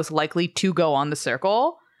be the most likely to go on the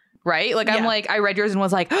circle, right? Like, I'm Yeah. like, I read yours and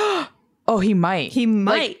was like, oh, he might. He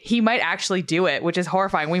might. Like, he might actually do it, which is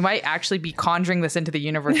horrifying. We might actually be conjuring this into the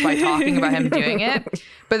universe by talking about him doing it.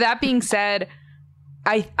 But that being said,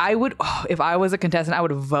 I would, if I was a contestant, I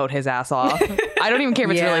would vote his ass off. I don't even care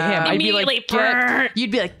if it's really him. I'd be like, Immediately, you'd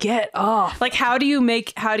be like, get off. Like, how do you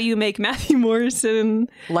make Matthew Morrison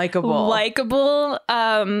Likeable.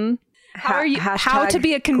 How to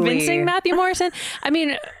be a convincing Glee. Matthew Morrison? I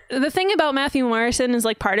mean, the thing about Matthew Morrison is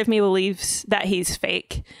like part of me believes that he's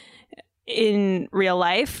fake in real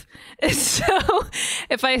life. So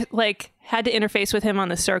if I like had to interface with him on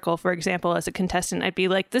The Circle, for example, as a contestant, I'd be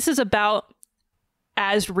like, this is about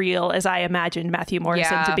as real as I imagined Matthew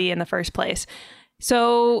Morrison to be in the first place.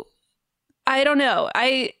 So I don't know.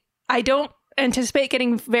 I don't anticipate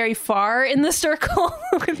getting very far in The Circle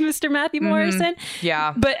with Mr. Matthew Morrison.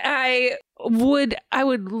 Yeah. But I would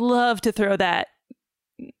love to throw that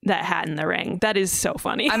hat in the ring. That is so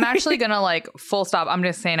funny. I'm actually gonna like full stop. I'm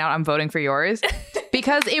just saying out I'm voting for yours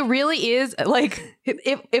because it really is like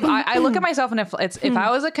if I look at myself and if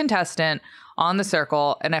I was a contestant on The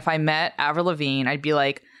Circle and if I met Avril Lavigne, I'd be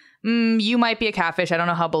like, you might be a catfish. I don't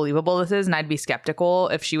know how believable this is, and I'd be skeptical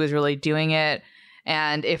if she was really doing it.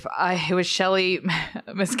 And if it was Shelly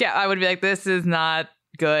Miscavige, I would be like, this is not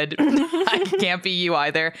good. I can't be you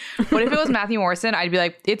either. But if it was Matthew Morrison, I'd be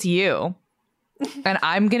like, it's you. And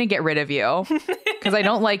I'm going to get rid of you because I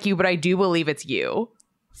don't like you, but I do believe it's you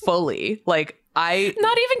fully. Like, not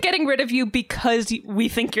even getting rid of you because we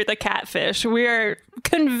think you're the catfish. We're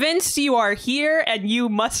convinced you are here and you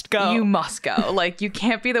must go. You must go. Like, you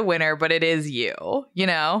can't be the winner, but it is you, you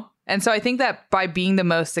know? And so I think that by being the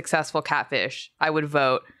most successful catfish, I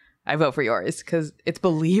vote for yours because it's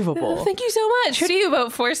believable. Oh, thank you so much. Who do you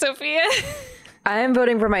vote for, Sophia? I am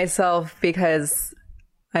voting for myself because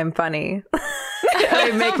I'm funny.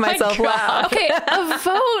 I make myself laugh. Okay, a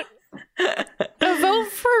vote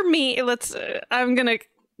for me. I'm gonna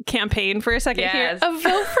campaign for a second here. A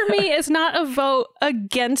vote for me is not a vote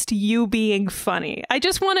against you being funny. I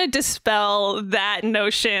just want to dispel that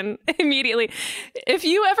notion immediately. If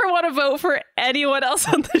you ever want to vote for anyone else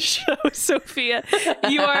on the show, Sophia,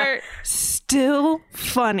 you are still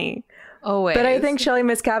funny. Always. But I think Shelly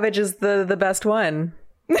Miscavige is the best one.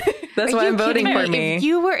 That's why I'm voting for me.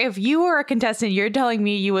 If you were a contestant, you're telling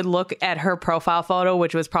me you would look at her profile photo,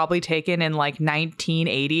 which was probably taken in like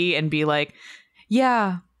 1980, and be like,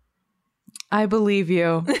 "Yeah, I believe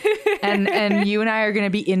you," and you and I are going to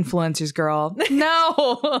be influencers, girl.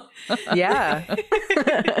 No. Yeah.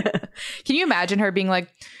 Can you imagine her being like,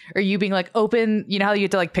 or you being like, open, you know how you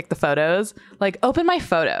have to like pick the photos? Like, open my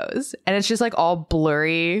photos. And it's just like all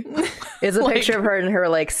blurry. It's a picture of her in her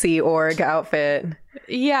like Sea Org outfit.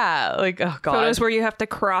 Yeah. Like, oh God. Photos where you have to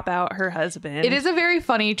crop out her husband. It is a very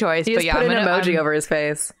funny choice. You but just yeah, put an emoji I'm over his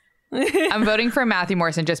face. I'm voting for Matthew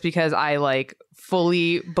Morrison just because I like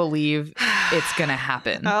fully believe it's gonna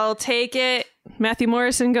happen. I'll take it. Matthew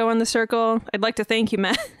Morrison, go on The Circle. I'd like to thank you,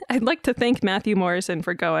 Matt. I'd like to thank Matthew Morrison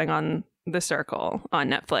for going on The Circle on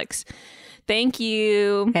Netflix. Thank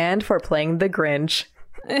you. And for playing the Grinch.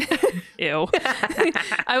 Ew.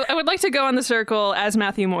 I would like to go on The Circle as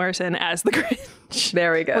Matthew Morrison as the Grinch.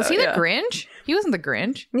 There we go. Was he the Grinch? He wasn't the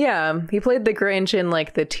Grinch. Yeah, he played the Grinch in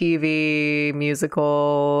like the TV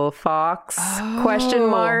musical Fox ?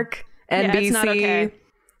 NBC. Yeah, it's not okay.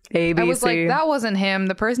 ABC. I was like, that wasn't him.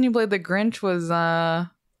 The person who played the Grinch was oh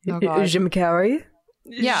God. Jim Carrey.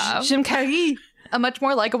 Yeah, Jim Carrey. a much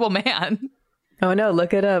more likable man. Oh no,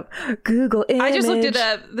 look it up. Google image. I just looked it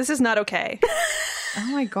up. This is not okay.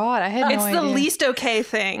 Oh my God, I had no It's idea. the least okay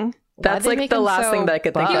thing. That's Why'd they like make the him last so thing that I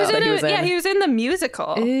could think buff? of that he was in. Yeah, he was in the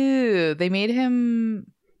musical. Ew, they made him.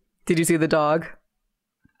 Did you see the dog?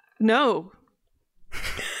 No.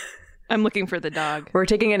 I'm looking for the dog. We're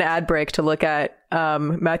taking an ad break to look at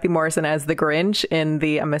Matthew Morrison as the Grinch in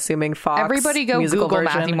the, I'm assuming, Fox Everybody go musical Google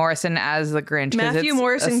version. Matthew Morrison as the Grinch. 'cause Matthew it's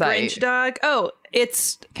Morrison a site. Grinch dog. Oh,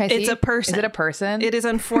 it's Can I see? a person. Is it a person? It is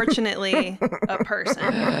unfortunately a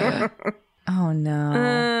person. Oh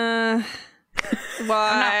no.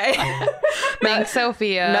 Why? Thanks,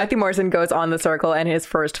 Sophia. Matthew Morrison goes on The Circle, and his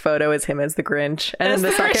first photo is him as the Grinch. And then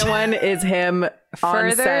the second one is him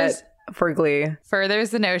on set for Glee. Furthers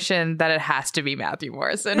the notion that it has to be Matthew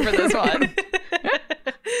Morrison for this one.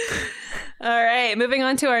 All right, moving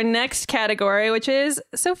on to our next category, which is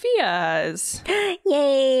Sophia's.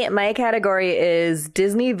 Yay! My category is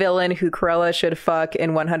Disney villain who Cruella should fuck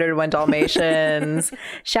in 101 Dalmatians.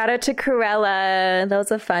 Shout out to Cruella. That was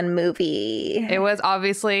a fun movie. It was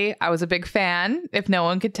obviously, I was a big fan, if no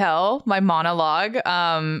one could tell, my monologue.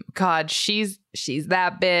 God, she's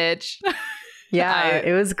that bitch. Yeah,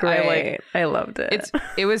 it was great. I loved it.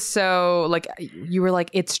 It was so, like, you were like,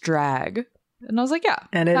 it's drag. And I was like, yeah,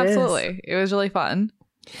 And it absolutely. It was really fun.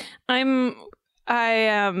 I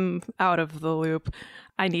am out of the loop.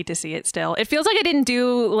 I need to see it still. It feels like I didn't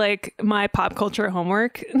do like my pop culture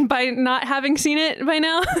homework by not having seen it by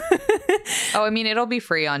now. Oh, I mean, it'll be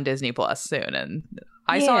free on Disney Plus soon. And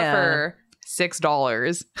I saw it for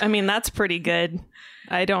 $6. I mean, that's pretty good.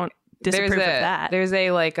 I don't disapprove of that. There's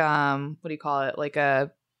a like, what do you call it? Like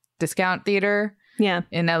a discount theater. Yeah.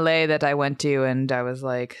 In LA that I went to, and I was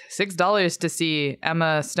like, $6 to see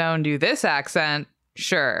Emma Stone do this accent.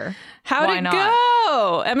 Sure. How'd Why it not?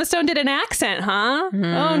 go? Emma Stone did an accent, huh?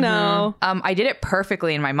 Oh no. I did it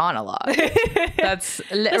perfectly in my monologue. That's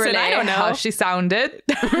literally I don't know. how she sounded.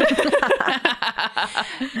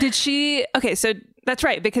 Did she? Okay, so that's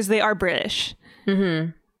right because they are British.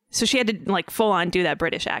 Mm-hmm. So she had to like full on do that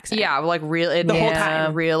British accent. Yeah, like real the whole Yeah.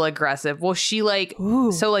 time, real aggressive. Well, she like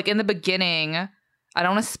so like in the beginning, I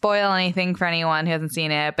don't want to spoil anything for anyone who hasn't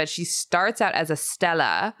seen it, but she starts out as a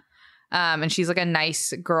Stella. And she's like a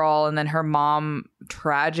nice girl, and then her mom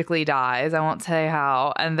tragically dies. I won't say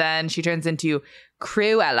how. And then she turns into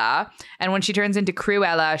Cruella. And when she turns into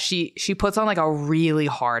Cruella, she puts on like a really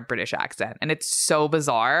hard British accent. And it's so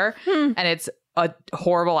bizarre. And it's a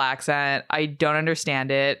horrible accent. I don't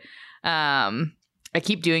understand it. I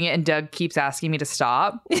keep doing it, and Doug keeps asking me to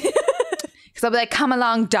stop. Because I'll be like, come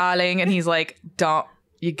along, darling. And he's like, don't.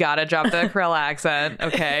 You gotta drop the Cruella accent,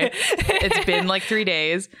 okay? It's been like 3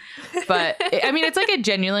 days. But, I mean, it's like a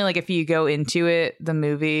genuinely, like, if you go into it, the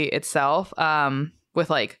movie itself,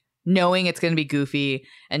 with, like, knowing it's gonna be goofy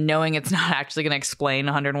and knowing it's not actually gonna explain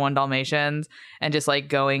 101 Dalmatians and just, like,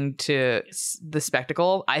 going to the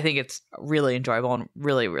spectacle, I think it's really enjoyable and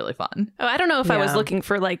really, really fun. Oh, I don't know if I was Yeah. looking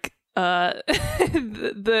for like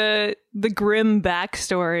the grim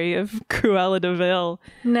backstory of Cruella de Vil.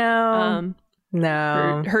 No.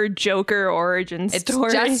 No. Her Joker origin It's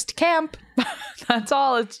story. just camp. That's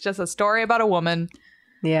all. It's just a story about a woman.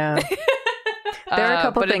 Yeah. There are a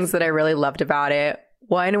couple but things that I really loved about it.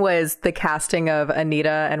 One was the casting of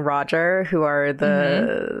Anita and Roger, who are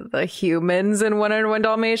the humans in 101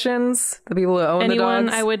 Dalmatians, the people who own Anyone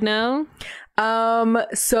the dogs. I would know?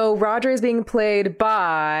 So Roger is being played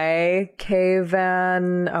by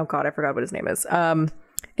Kayvan. Oh God, I forgot what his name is.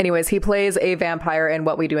 Anyways, he plays a vampire in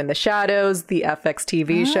What We Do in the Shadows, the FX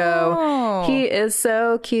TV show. He is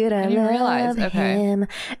so cute. I didn't love realize. Okay. him.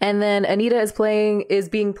 And then Anita is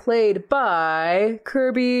being played by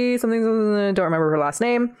Kirby something. Don't remember her last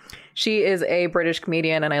name. She is a British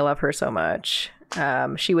comedian, and I love her so much.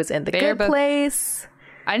 She was in The They're Good both- Place.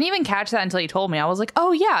 I didn't even catch that until you told me. I was like,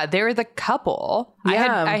 oh yeah, they're the couple.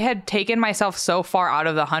 Yeah. I had taken myself so far out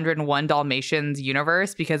of the 101 Dalmatians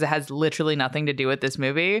universe because it has literally nothing to do with this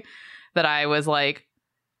movie that I was like,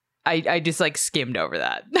 I just like skimmed over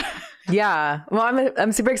that. Yeah. Well,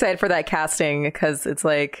 I'm super excited for that casting because it's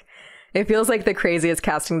like, it feels like the craziest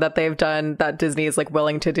casting that they've done that Disney is like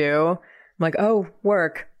willing to do. I'm like, oh,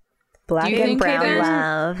 work. Black Do you and think brown Kayvan-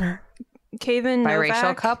 love. Kaven Biracial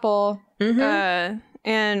Novak, couple.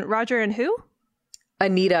 and Roger and who?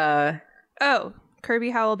 Anita. Oh,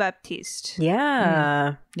 Kirby Howell Baptiste.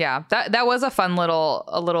 Yeah. Yeah, that was a fun little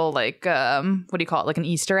like what do you call it? Like an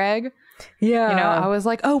Easter egg. Yeah. You know, I was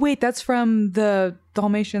like, oh wait, that's from the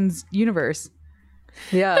Dalmatians universe.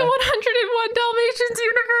 Yeah. 101 Dalmatians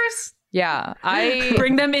universe. Yeah, I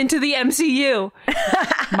Bring them into the MCU.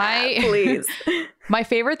 my Please. my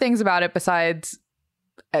favorite things about it, besides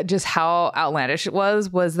just how outlandish it was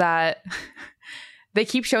that they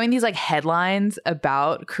keep showing these like headlines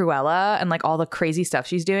about Cruella and like all the crazy stuff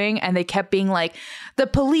she's doing, and they kept being like, the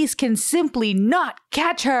police can simply not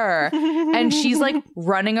catch her, and she's like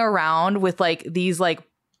running around with like these like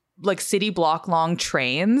city block long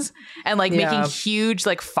trains and like Yeah. making huge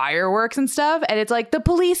like fireworks and stuff, and it's like the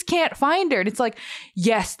police can't find her, and it's like,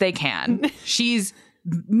 yes they can. She's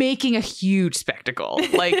making a huge spectacle.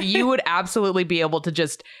 Like you would absolutely be able to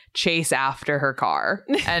just chase after her car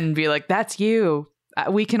and be like, that's you,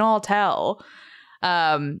 we can all tell.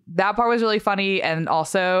 That part was really funny, and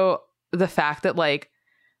also the fact that like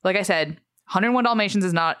I said, 101 Dalmatians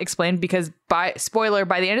is not explained because by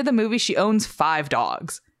the end of the movie she owns 5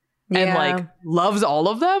 dogs and Yeah. like loves all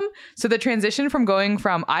of them. So the transition from going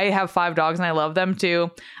from I have 5 dogs and I love them to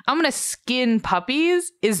I'm gonna skin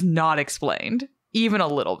puppies is not explained even a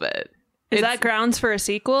little bit. Is that grounds for a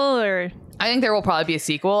sequel, or? I think there will probably be a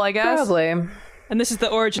sequel, I guess. Probably. And this is the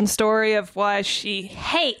origin story of why she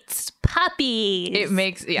hates puppies. It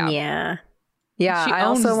makes Yeah. Yeah. She I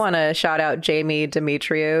also owns- want to shout out Jamie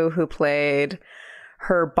Demetriou, who played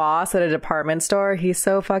her boss at a department store. He's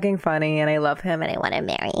so fucking funny, and I love him, and I want to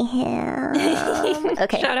marry him.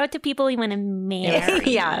 Okay. Shout out to people we want to marry.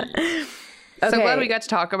 Yeah. so glad we got to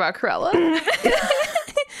talk about Cruella.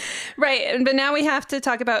 Right, but now we have to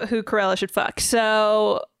talk about who Cruella should fuck.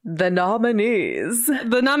 So The nominees.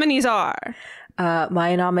 the nominees are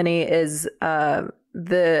My nominee is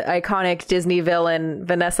the iconic Disney villain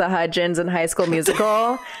Vanessa Hudgens in High School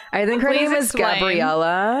Musical. I think her Please name is explain.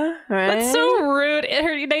 Gabriella. Right? That's so rude.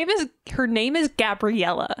 Her name is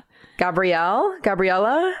Gabriella. Gabriella?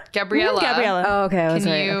 Gabriella. Gabriella. Oh, okay. I was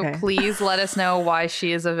Can right. you Okay. please let us know why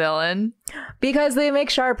she is a villain? Because they make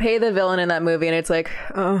Sharpay the villain in that movie, and it's like,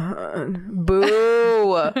 boo,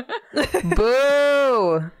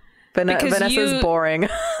 boo. Because Vanessa's you- boring,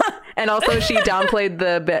 and also she downplayed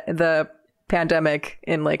the pandemic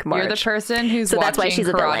in like March. You're the person who's So watching that's why she's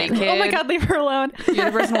a Karate villain. Kid. Oh my god, leave her alone. You're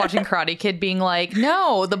the person watching Karate Kid being like,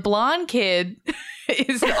 no, the blonde kid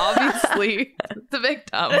is obviously the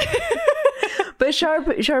victim. But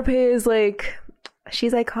Sharpay is like,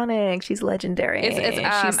 she's iconic. She's legendary. It's she's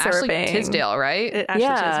Ashley surfing. Tisdale, right? Ashley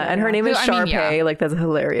Yeah, Tisdale, and her yeah. name is I mean, Sharpay. yeah. Like, that's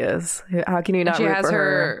hilarious. How can you not She root has for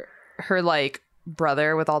her? her like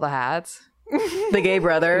brother with all the hats. The gay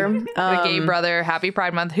brother. The gay brother, Happy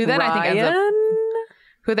Pride Month, who then I think ends up, Ryan?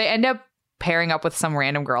 who they end up pairing up with some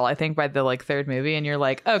random girl, I think, by the like third movie, and you're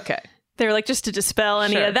like, okay. They were like, just to dispel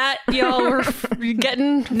any Sure. of that y'all were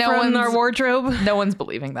getting No from one's- our wardrobe. No one's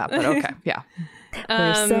believing that, but okay. Yeah.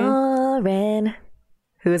 We're Soren.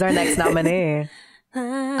 Who's our next nominee?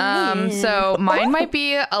 So mine might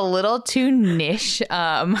be a little too niche.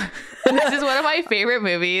 This is one of my favorite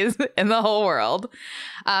movies in the whole world.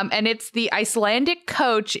 And it's the Icelandic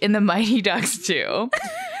coach in the Mighty Ducks 2.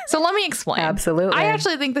 So let me explain. Absolutely. I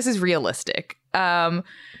actually think this is realistic.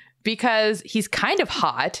 Because he's kind of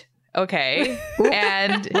hot. Okay.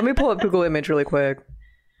 And Let me pull up Google image really quick.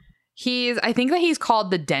 I think that he's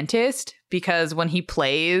called the dentist because when he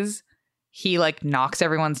plays, he like knocks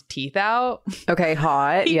everyone's teeth out. Okay,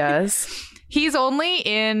 hot. Yes. He's only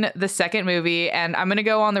in the second movie, and I'm going to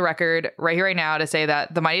go on the record right here, right now, to say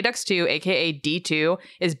that The Mighty Ducks 2, aka D2,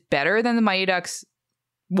 is better than The Mighty Ducks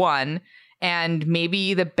 1, and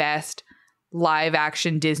maybe the best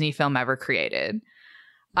live-action Disney film ever created.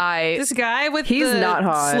 This guy with He's the not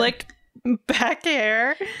hot. slicked back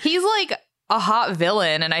hair. He's like a hot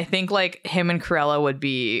villain, and I think like him and Cruella would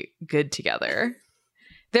be good together.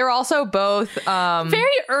 They're also both Very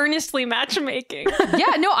earnestly matchmaking.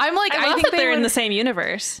 yeah, no, I'm like I love think that they're in would- the same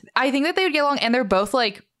universe. I think that they would get along, and they're both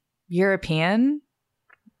like European.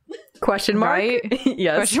 Question mark? Right?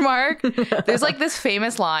 Yes. Question mark. There's like this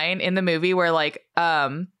famous line in the movie where like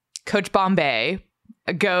Coach Bombay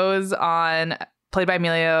goes on, played by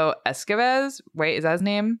Emilio Estevez. Wait, is that his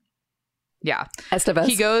name? Yeah. Estevez.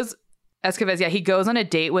 He goes Estevez, yeah, he goes on a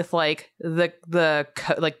date with like the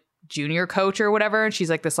like junior coach or whatever, and she's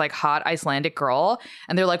like this like hot Icelandic girl,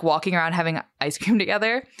 and they're like walking around having ice cream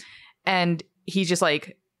together, and he's just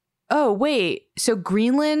like, oh wait, so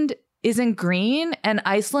Greenland isn't green and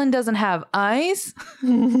Iceland doesn't have ice.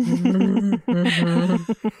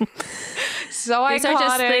 So These are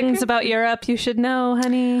just iconic. things about Europe you should know,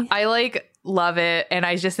 honey. I like love it, and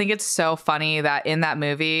I just think it's so funny that in that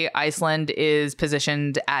movie Iceland is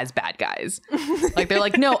positioned as bad guys. Like they're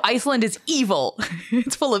like, no, Iceland is evil.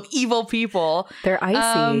 It's full of evil people. They're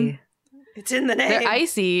icy. It's in the name. They're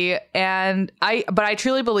icy, and but I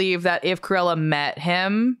truly believe that if Cruella met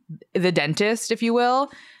him, the dentist, if you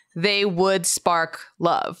will, they would spark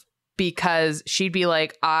love, because she'd be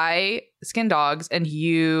like, I skin dogs and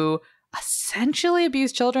you essentially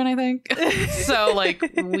abuse children, I think. So like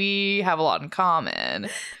we have a lot in common.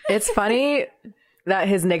 It's funny that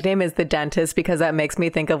his nickname is the dentist, because that makes me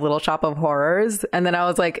think of Little Shop of Horrors. And then I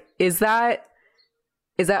was like, is that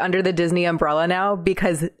under the Disney umbrella now?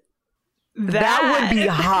 Because that would be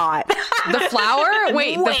hot. The flower?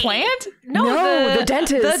 Wait, the plant? No, the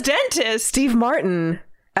dentist. The dentist. Steve Martin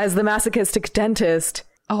as the masochistic dentist.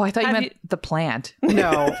 Oh, I thought you Have meant you- the plant.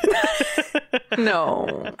 No.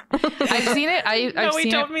 No. I've seen it. I've No, we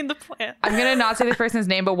seen don't it. mean the plant. I'm gonna not say this person's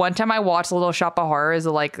name, but one time I watched Little Shop of Horrors.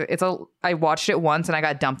 Like I watched it once and I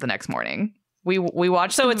got dumped the next morning. We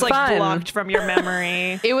watched. So it's like Fun. blocked from your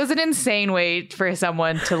memory. It was an insane way for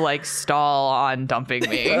someone to like stall on dumping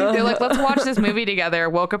me. They're like, let's watch this movie together.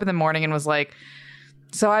 Woke up in the morning and was like,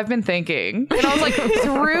 so I've been thinking. And I was like,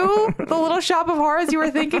 through the Little Shop of Horrors, you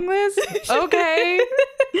were thinking this? Okay.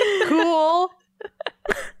 Cool.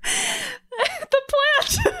 The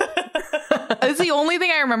plant. It's the only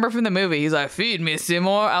thing I remember from the movie. He's like, feed me,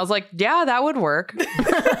 Seymour. I was like, yeah, that would work.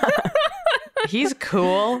 He's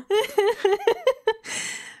cool.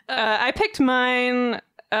 I picked mine.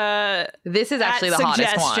 This is actually at the hottest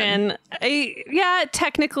suggestion. one. Yeah,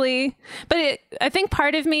 technically, but I think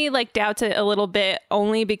part of me like doubts it a little bit,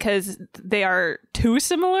 only because they are too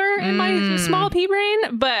similar in my small pea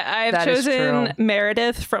brain. But I've That is chosen true.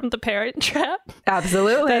 Meredith from The Parent Trap.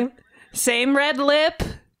 Absolutely. Same red lip,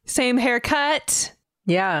 same haircut,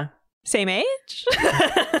 Yeah. same age.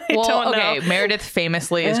 Well, don't okay, know. Meredith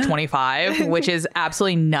famously is 25, which is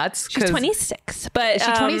absolutely nuts. She's 26, but Is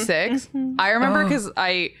she 26? I remember because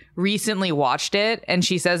recently watched it, and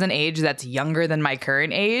she says an age that's younger than my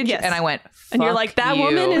current age. Yes. And I went, And you're "Fuck like, that you."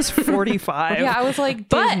 woman is 45. Yeah, I was like,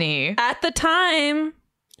 But Disney. at the time,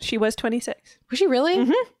 she was 26. Was she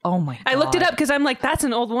really? Oh my God. I looked it up because I'm like, that's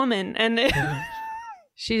an old woman. And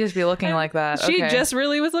She just be looking like that. she Okay. just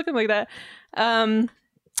really was looking like that.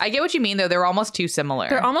 I get what you mean, though. They're almost too similar.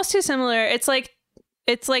 They're almost too similar. It's like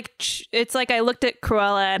I looked at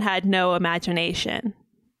Cruella and had no imagination.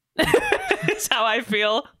 That's how I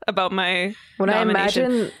feel about my When nomination. I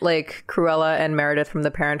imagine like Cruella and Meredith from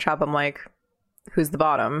The Parent Trap, I'm like, who's the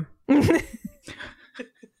bottom?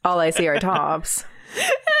 All I see are tops.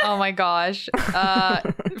 Oh my gosh.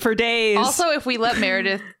 For days. Also, if we let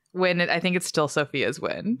Meredith win it, I think it's still Sophia's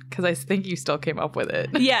win, because I think you still came up with it.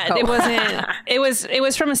 yeah, it wasn't. It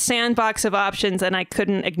was from a sandbox of options, and I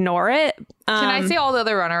couldn't ignore it. Can I say all the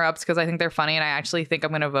other runner-ups, because I think they're funny, and I actually think I'm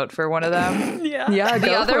going to vote for one of them. Yeah. Yeah, The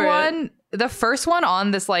go other for it. one, the first one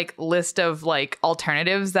on this like list of like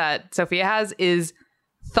alternatives that Sophia has is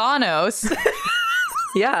Thanos.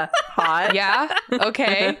 Yeah, hot. Yeah.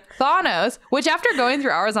 Okay. Thanos, which after going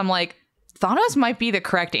through ours, I'm like, Thanos might be the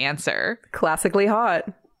correct answer. Classically hot.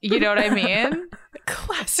 You know what I mean?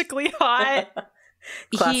 Classically hot.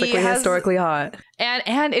 Classically, He has- historically hot.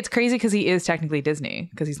 And it's crazy because he is technically Disney,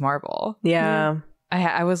 because he's Marvel. Yeah.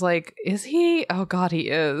 I was like, is he? Oh God, he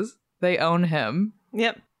is. They own him.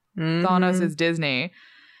 Yep. Thanos is Disney.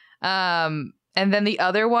 And then the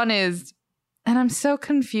other one is, and I'm so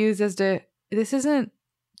confused as to, this isn't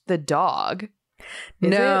the dog. Is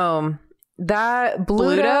No. That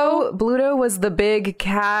Bluto was the big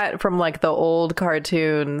cat from like the old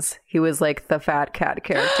cartoons. He was like the fat cat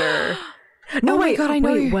character. No, Oh my wait, God, I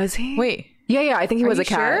know wait, you- was he? Wait. Yeah, I think he Are was you a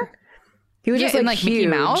cat. sure? He was Yeah, just like, in like huge. Mickey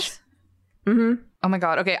Mouse. Mm-hmm. Oh my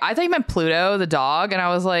God. Okay. I thought you meant Pluto, the dog. And I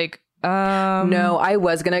was like, No, I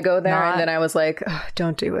was gonna go there, not- and then I was like, "Ugh,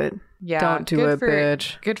 don't do it. yeah. Don't do good it,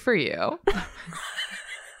 bitch. Good for you.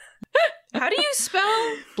 How do you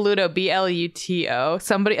spell? Bluto, Bluto.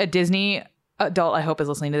 Somebody, a Disney adult, I hope, is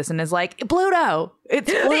listening to this and is like, Bluto. It's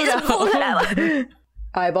Bluto.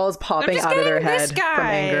 Eyeballs popping just out of their getting this head guy. from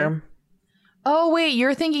anger. Oh, wait.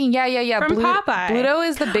 You're thinking, yeah. From Popeye. Bluto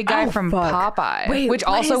is the big guy Oh, from fuck. Popeye, Wait, which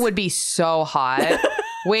what also is- would be so hot.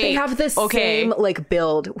 Wait. They have the same like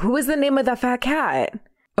build. Who is the name of that fat cat?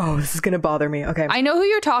 Oh, this is gonna bother me. Okay, I know who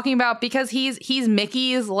you're talking about because he's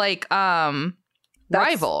Mickey's like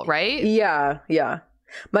rival, right? yeah.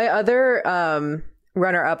 My other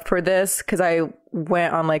runner up for this, because I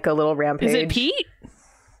went on like a little rampage. Is it Pete?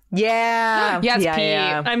 Yeah, Yes, yeah, Pete.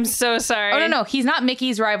 yeah. I'm so sorry. Oh no, he's not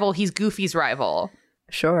Mickey's rival. He's Goofy's rival.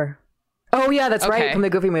 Sure. Oh yeah, that's Okay. right, from the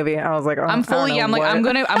Goofy movie. I was like, oh, I'm fully. I don't I'm know like.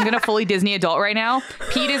 what- I'm gonna fully Disney adult right now.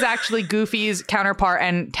 Pete is actually Goofy's counterpart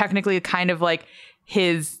and technically kind of like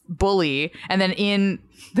his bully. And then in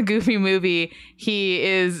the Goofy movie, he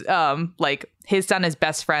is like his son is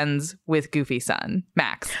best friends with Goofy's son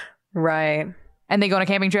Max, right. and they go on a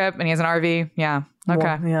camping trip, and he has an RV. Yeah. Okay.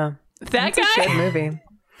 Well, yeah, That good guy? movie.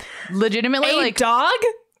 Legitimately, A like. dog?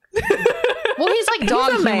 Well, he's like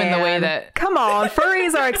dog He's a human the way man. that. Come on,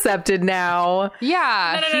 furries are accepted now.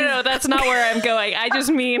 Yeah. No. That's not where I'm going. I just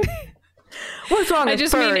mean What's wrong I with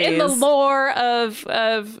just furries? mean in the lore of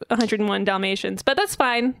 101 Dalmatians. But that's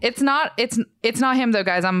fine. It's not him though,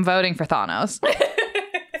 guys. I'm voting for Thanos.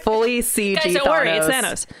 Fully CG Guys, don't Thanos. worry, it's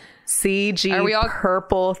Thanos. CG Are we all-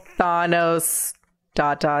 purple Thanos. ...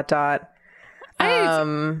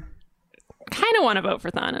 Kind of want to vote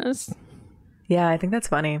for Thanos. Yeah, I think that's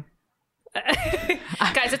funny.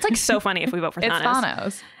 Guys, it's like so funny if we vote for It's Thanos.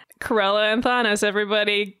 Thanos. Cruella and Thanos,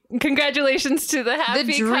 everybody. Congratulations to the happy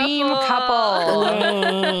The dream couple.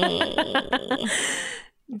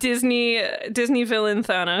 Disney villain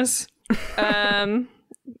Thanos.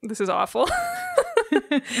 This is awful.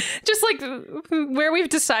 Just like where we've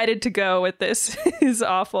decided to go with this is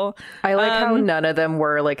awful. I like how none of them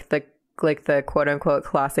were like the quote unquote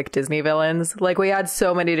classic Disney villains. Like we had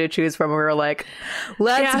so many to choose from. We were like,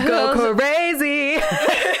 let's Yeah, who go else? crazy.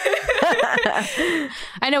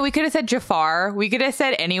 I know we could have said Jafar. We could have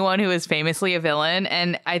said anyone who is famously a villain,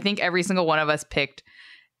 and I think every single one of us picked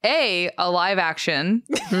a live action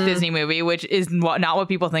Disney movie, which is not what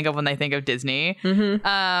people think of when they think of Disney.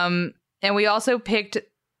 And we also picked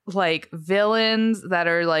like villains that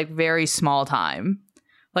are like very small time.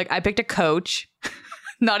 Like I picked a coach,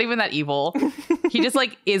 not even that evil. He just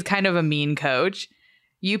like is kind of a mean coach.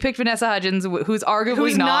 You picked Vanessa Hudgens, who's arguably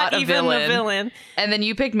Who's not, not a even villain. a villain. And then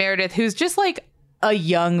you picked Meredith, who's just like a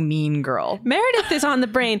young mean girl. Meredith is on the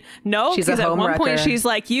brain. No, She's a because at one point homewrecker. she's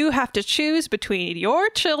like, you have to choose between your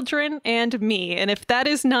children and me. And if that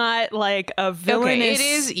is not like a villainous...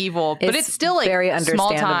 Okay, it is evil, but it's still like very small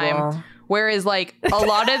understandable. time. Whereas like a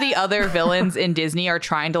lot of the other villains in Disney are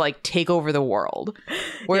trying to like take over the world.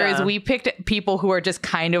 Whereas Yeah. we picked people who are just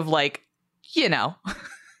kind of like, you know,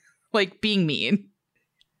 like being mean.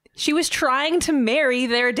 She was trying to marry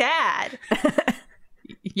their dad.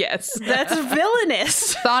 Yes. That's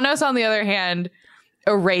villainous. Thanos, on the other hand,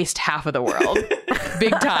 erased half of the world.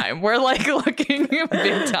 Big time. We're like looking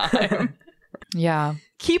big time. Yeah.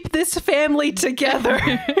 Keep this family together.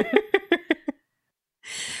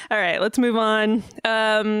 All right, let's move on.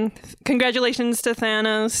 Congratulations to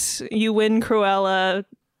Thanos. You win Cruella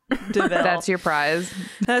de Vil. That's your prize.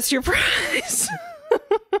 That's your prize.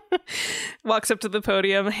 Walks up to the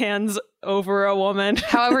podium, hands over a woman.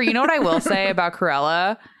 However, you know what I will say about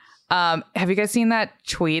Cruella? Have you guys seen that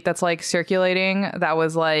tweet that's like circulating that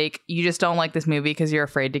was like, you just don't like this movie because you're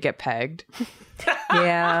afraid to get pegged?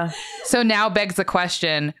 Yeah. So now begs the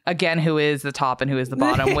question, again, who is the top and who is the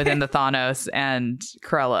bottom within the Thanos and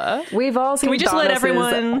Cruella? We've all seen we just let Thanos'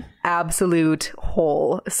 everyone- absolute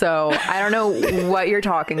hole. So I don't know what you're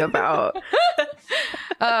talking about.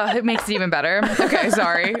 It makes it even better. Okay,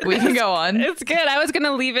 sorry. We can go on. It's good. I was going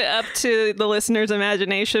to leave it up to the listener's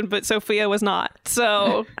imagination, but Sophia was not.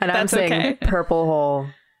 So And I'm that's saying okay. purple hole.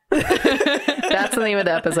 That's the name of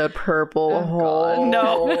the episode, Purple Hole.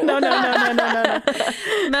 No.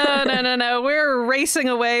 We're racing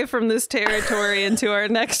away from this territory into our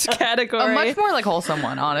next category, A much more like wholesome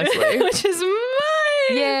one, honestly. which is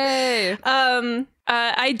mine. Yay.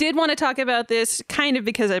 I did want to talk about this kind of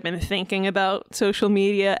because I've been thinking about social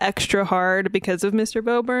media extra hard because of Mr.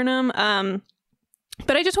 Bo Burnham.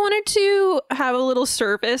 But I just wanted to have a little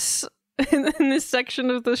service in this section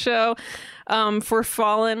of the show for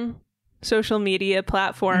fallen social media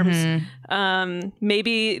platforms.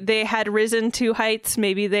 Maybe they had risen to heights,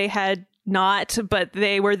 maybe they had not, but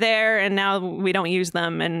they were there and now we don't use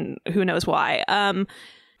them and who knows why.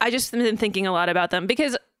 I just been thinking a lot about them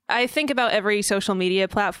because I think about every social media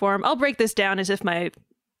platform. I'll break this down as if my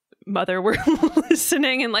mother were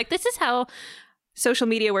listening and like, this is how social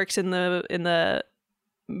media works in the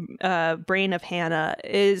brain of Hannah.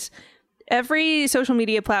 Is every social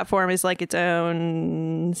media platform is like its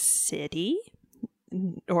own city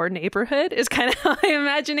or neighborhood is kind of how I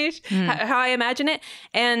imagine it.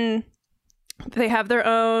 And they have their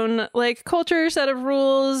own like culture set of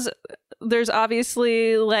rules. There's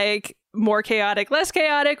obviously like more chaotic, less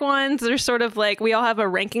chaotic ones. There's sort of like, we all have a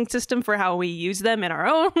ranking system for how we use them in our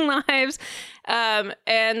own lives.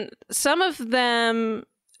 And some of them,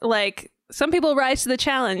 like, some people rise to the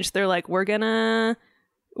challenge. They're like, we're gonna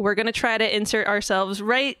try to insert ourselves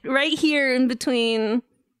right here in between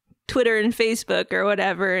Twitter and Facebook or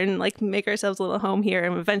whatever, and like make ourselves a little home here.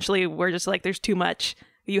 And eventually we're just like, there's too much.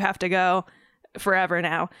 You have to go forever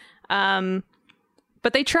now.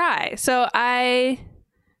 But they try. So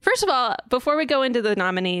first of all, before we go into the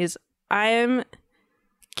nominees, I'm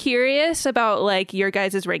curious about like your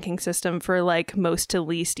guys' ranking system for like most to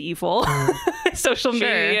least evil social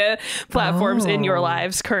media platforms in your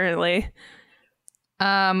lives currently.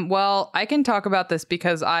 Well, I can talk about this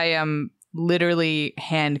because I am literally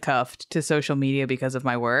handcuffed to social media because of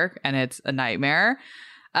my work, and it's a nightmare.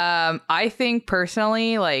 I think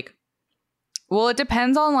personally, like, well, it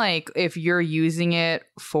depends on like if you're using it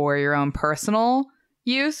for your own personal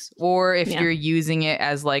use or if you're using it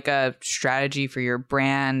as like a strategy for your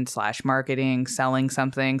brand / marketing, selling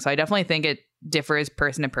something. So I definitely think it differs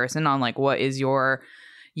person to person on like what is your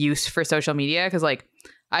use for social media. Because like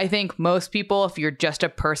I think most people, if you're just a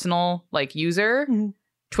personal like user,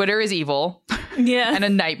 Twitter is evil and a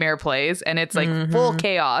nightmare place, and it's like full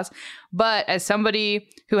chaos. But as somebody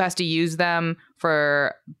who has to use them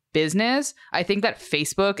for business, I think that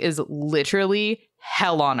Facebook is literally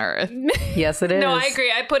hell on earth. Yes, it is. No, I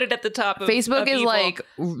agree. I put it at the top of Facebook of is evil. like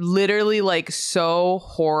literally like so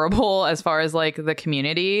horrible as far as like the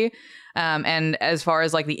community and as far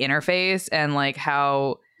as like the interface and like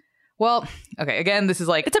how, well, okay, again, this is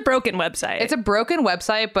like, it's a broken website. it's a broken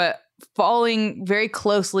website, but falling very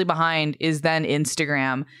closely behind is then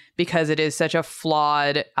Instagram, because it is such a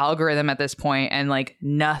flawed algorithm at this point, and like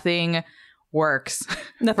nothing works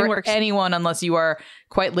for anyone unless you are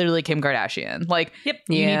quite literally Kim Kardashian. Like,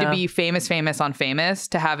 you need to be famous on famous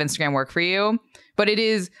to have Instagram work for you. But it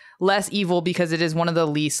is less evil because it is one of the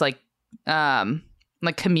least like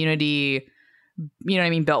community, you know what I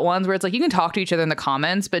mean, built ones where it's like you can talk to each other in the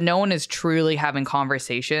comments, but no one is truly having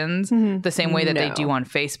conversations the same way that they do on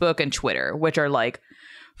Facebook and Twitter, which are like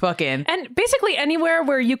fucking And basically anywhere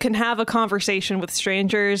where you can have a conversation with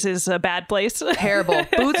strangers is a bad place. terrible.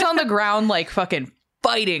 Boots on the ground, like fucking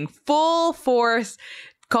fighting full force,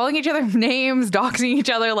 calling each other names, doxing each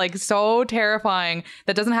other, like so terrifying.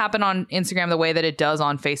 That doesn't happen on Instagram the way that it does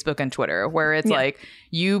on Facebook and Twitter, where it's like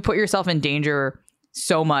you put yourself in danger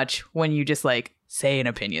so much when you just like say an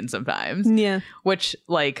opinion sometimes. Yeah. Which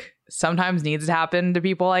like sometimes needs to happen to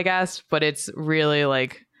people, I guess, but it's really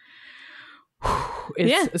like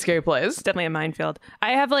it's a scary place. It's definitely a minefield.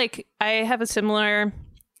 I have a similar,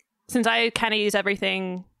 since I kind of use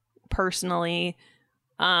everything personally,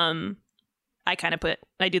 I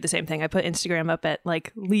do the same thing. I put Instagram up at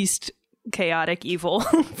like least chaotic evil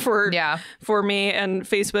for me, and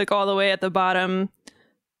Facebook all the way at the bottom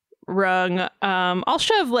rung. I'll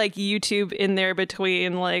shove like YouTube in there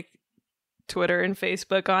between like Twitter and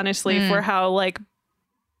Facebook, honestly, for how like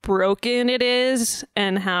broken it is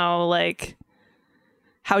and how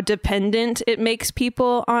dependent it makes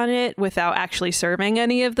people on it without actually serving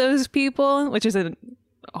any of those people, which is a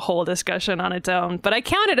whole discussion on its own. But I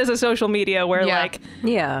count it as a social media where like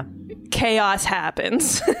chaos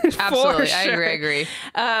happens. Absolutely. For I sure. agree.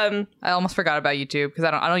 I almost forgot about YouTube because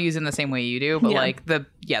I don't use it in the same way you do, but like the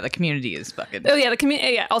community is fucking the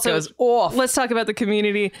community. Yeah. Also, goes off. Let's talk about the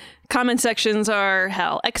community. Comment sections are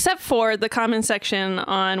hell, except for the comment section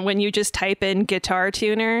on when you just type in guitar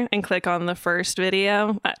tuner and click on the first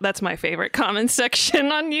video. That's my favorite comment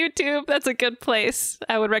section on YouTube. That's a good place.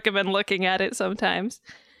 I would recommend looking at it sometimes.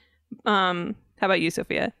 How about you,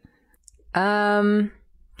 Sophia? Well,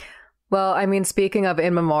 I mean, speaking of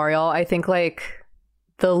in memorial, I think like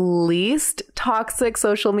the least toxic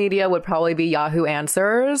social media would probably be Yahoo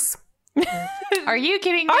Answers. Are you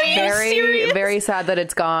kidding me? Very sad that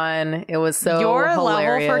it's gone. It was so your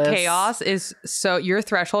hilarious. level for chaos is so your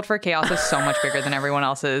threshold for chaos is so much bigger than everyone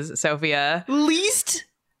else's, Sophia. Least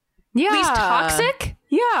Yeah. toxic?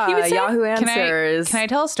 Yeah, You would say? Yahoo Answers. Can I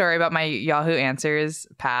tell a story about my Yahoo Answers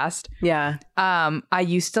past? Yeah. I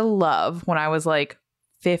used to love when I was like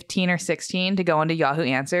 15 or 16 to go into Yahoo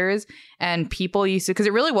Answers, and people used to, because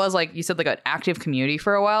it really was like you said, like an active community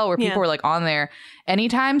for a while where people were like on there.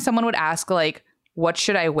 Anytime someone would ask like, what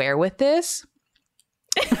should I wear with this?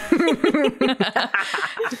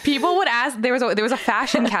 People would ask, there was a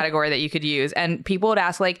fashion category that you could use, and people would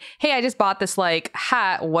ask like, hey, I just bought this like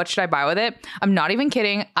hat, what should I buy with it? I'm not even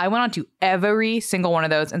kidding. I went on to every single one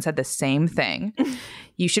of those and said the same thing.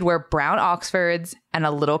 You should wear brown Oxfords and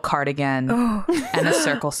a little cardigan and a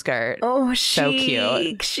circle skirt. Oh, so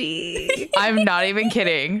cute. Chic. I'm not even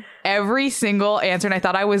kidding. Every single answer, and I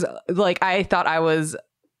thought I was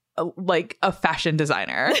like a fashion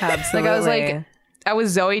designer. Absolutely. I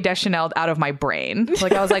was Zoe Deschanel out of my brain.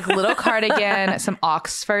 Like I was like little cardigan, some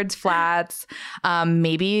Oxfords flats,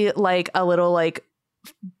 maybe like a little like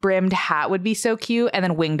brimmed hat would be so cute, and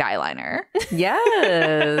then winged eyeliner.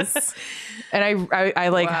 Yes. And I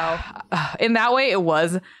like in that way it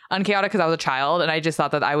was unchaotic because I was a child, and I just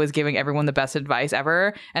thought that I was giving everyone the best advice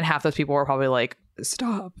ever, and half those people were probably like,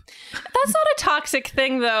 stop. That's not a toxic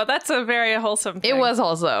thing, though. That's a very wholesome thing. It was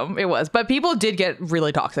wholesome. It was. But people did get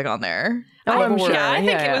really toxic on there. I'm sure. Yeah, I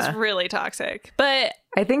think it was really toxic. But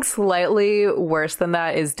I think slightly worse than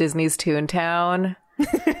that is Disney's Toontown.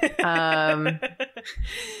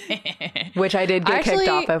 Which I did get kicked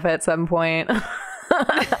off of at some point.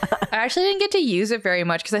 I actually didn't get to use it very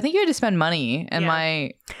much because I think you had to spend money, and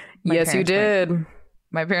my Yes, you parents did.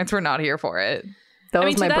 my parents were not here for it. That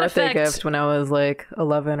was to my that birthday effect- gift when I was like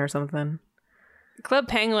 11 or something. Club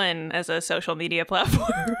Penguin as a social media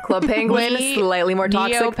platform. Club Penguin, slightly more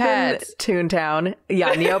toxic Neopets. than Toontown.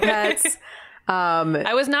 Yeah, Neopets.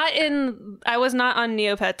 I was not on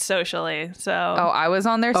Neopets socially, so Oh, I was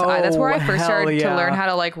on there. So that's where I first hell started to yeah. learn how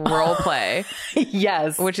to like role play,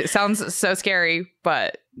 Yes. which sounds so scary,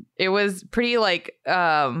 but it was pretty like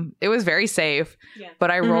it was very safe. Yeah.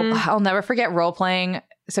 But I'll never forget role playing.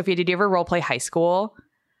 Sophia, did you ever role play high school?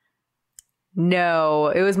 No,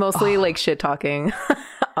 it was mostly like shit talking.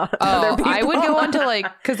 I would go on to like,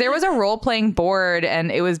 because there was a role playing board,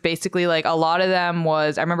 and it was basically like a lot of them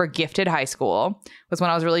was, I remember Gifted High School was one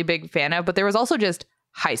I was a really big fan of, but there was also just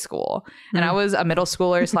high school, and I was a middle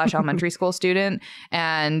schooler / elementary school student,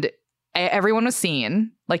 and everyone was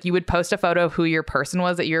seen. Like you would post a photo of who your person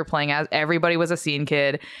was that you were playing as. Everybody was a scene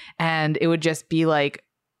kid, and it would just be like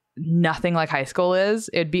nothing like high school is.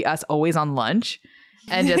 It'd be us always on lunch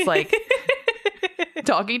and just like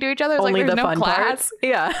talking to each other. It's Only like the there's no fun class. parts.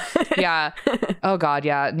 Yeah. Yeah. Oh God.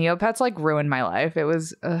 Yeah. Neopets like ruined my life. It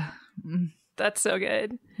was. that's so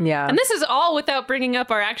good. Yeah. And this is all without bringing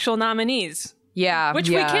up our actual nominees. Yeah. which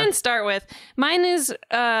we can start with. Mine is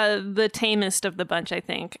the tamest of the bunch, I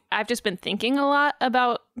think. I've just been thinking a lot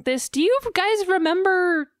about this. Do you guys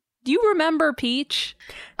remember Peach?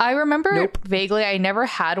 I remember vaguely. I never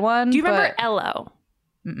had one. Do you remember Ello?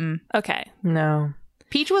 Mm-mm. Okay. No.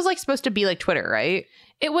 Peach was like supposed to be like Twitter, right?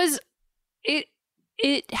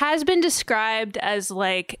 It has been described as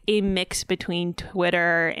like a mix between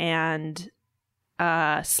Twitter and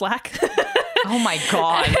Slack. Oh my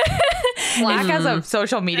God. Slack as a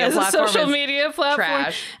social media As platform. a social is media platform.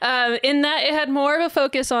 trash. In that it had more of a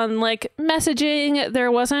focus on like messaging.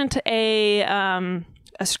 There wasn't a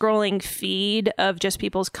scrolling feed of just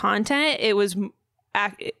people's content. It was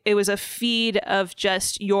a feed of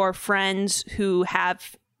just your friends who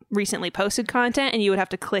have recently posted content, and you would have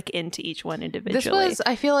to click into each one individually. This was,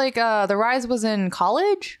 I feel like the rise was in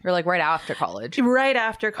college or like right after college. Right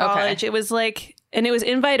after college. It was like, and it was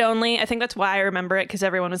invite only. I think that's why I remember it, because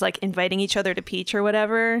everyone was like inviting each other to Peach or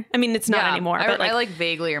whatever. I mean, it's not anymore. But I like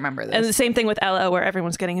vaguely remember this. And the same thing with Ello, where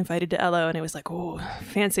everyone's getting invited to Ello, and it was like, oh,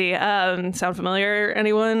 fancy. Sound familiar?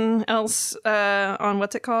 Anyone else on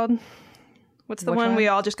what's it called? What's the one we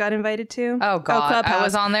all just got invited to? Oh God, Clubhouse. I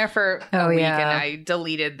was on there for a week yeah. and I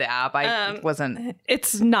deleted the app. I wasn't.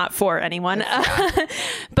 It's not for anyone.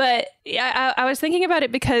 But yeah, I was thinking about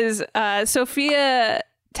it because Sophia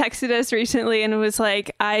texted us recently and was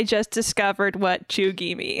like, I just discovered what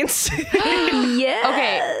chuggy means. Yeah.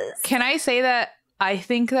 Okay, can I say that I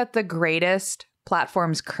think that the greatest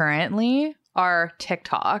platforms currently are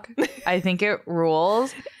TikTok. I think it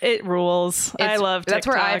rules. It rules. I love TikTok. That's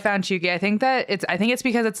where I found Chugi. I think it's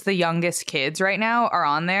because it's the youngest kids right now are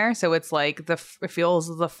on there, so it's like it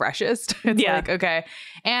feels the freshest. It's like, okay.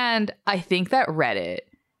 And I think that Reddit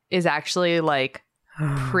is actually like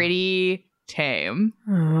pretty tame.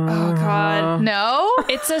 Oh God. No?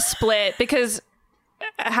 It's a split because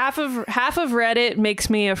half of Reddit makes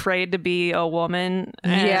me afraid to be a woman.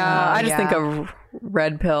 Yeah, I just think of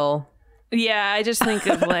Red Pill. Yeah, I just think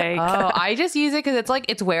of like I just use it because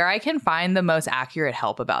it's where I can find the most accurate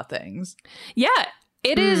help about things. yeah,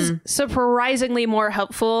 it is surprisingly more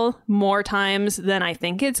helpful more times than I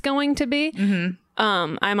think it's going to be. Mm-hmm.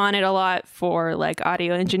 I'm on it a lot for like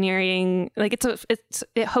audio engineering. Like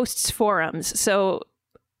it hosts forums, so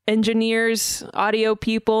engineers, audio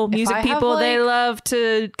people, music people, they love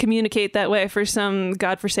to communicate that way for some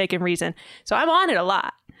godforsaken reason. So I'm on it a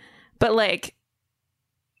lot, but like.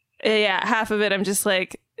 Yeah, half of it I'm just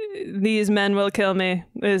like, these men will kill me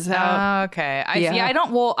is how. Okay. I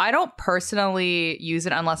don't personally use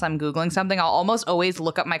it unless I'm Googling something. I'll almost always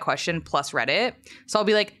look up my question plus Reddit. So I'll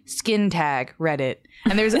be like, skin tag Reddit.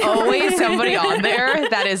 And there's always somebody on there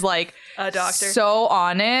that is like a doctor. So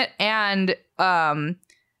on it. And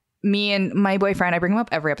me and my boyfriend, I bring him up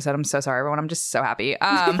every episode. I'm so sorry, everyone. I'm just so happy.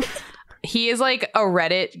 He is like a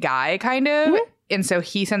Reddit guy kind of. And so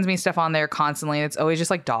he sends me stuff on there constantly. And it's always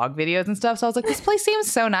just like dog videos and stuff. So I was like, this place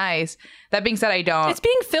seems so nice. That being said, I don't. It's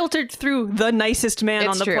being filtered through the nicest man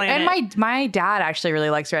on the planet. And my dad actually really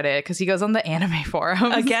likes Reddit because he goes on the anime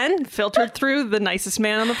forums. Again, filtered through the nicest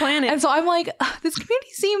man on the planet. And so I'm like, this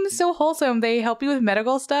community seems so wholesome. They help you with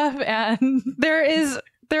medical stuff. And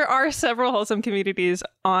there are several wholesome communities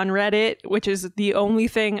on Reddit, which is the only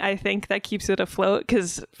thing I think that keeps it afloat.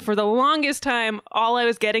 Because for the longest time, all I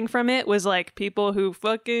was getting from it was like people who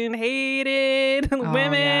fucking hated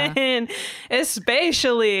women,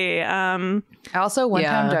 especially. I also one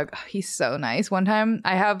time, Doug, he's so nice. One time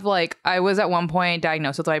I was at one point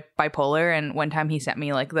diagnosed with bipolar, and one time he sent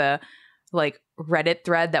me like the Reddit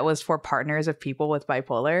thread that was for partners of people with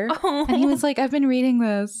bipolar. Oh. And he was like, I've been reading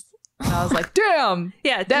this. And I was like, damn.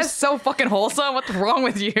 Yeah, that's so fucking wholesome. What's wrong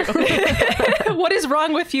with you? What is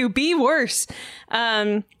wrong with you? Be worse.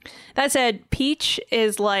 That said, Peach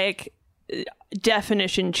is like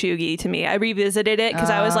definition chuggy to me. I revisited it because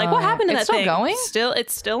I was like, what happened to that thing? Going?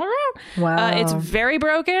 It's still around. Wow. It's very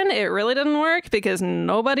broken. It really doesn't work because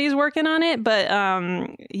nobody's working on it. But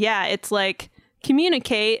yeah, it's like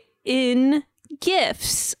communicate in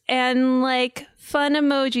GIFs and like fun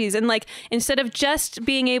emojis, and like instead of just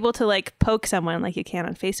being able to like poke someone like you can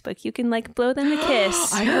on Facebook, you can like blow them a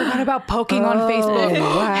kiss. I forgot about poking on Facebook.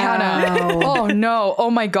 Wow. Hannah. Oh no. Oh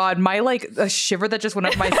my God. My a shiver that just went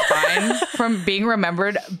up my spine from being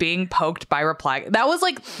remembered being poked by Reply. That was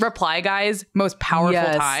like Reply Guy's most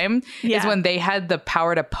powerful time is when they had the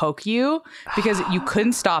power to poke you because you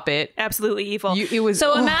couldn't stop it. Absolutely evil. It was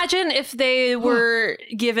so imagine if they were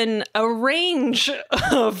given a range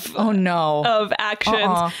of of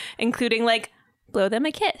actions, including like blow them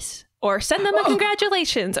a kiss or send them a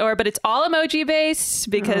congratulations, but it's all emoji based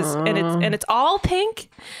because and it's all pink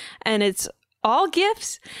and it's all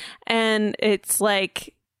GIFs, and it's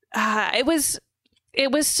like it was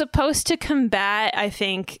supposed to combat, I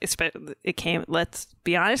think it came, let's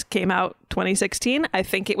be honest, came out 2016. I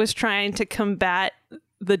think it was trying to combat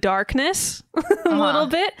the darkness a little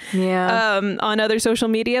bit on other social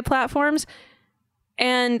media platforms.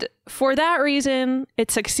 And for that reason,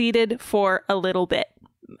 it succeeded for a little bit.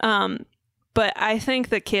 But I think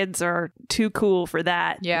the kids are too cool for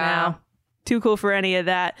that now. Too cool for any of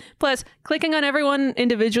that. Plus, clicking on everyone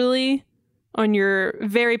individually on your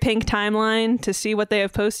very pink timeline to see what they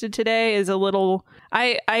have posted today is a little...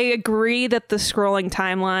 I agree that the scrolling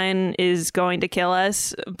timeline is going to kill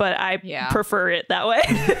us, but I prefer it that way.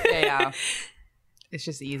 Yeah. It's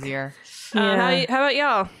just easier. How about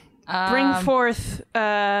y'all?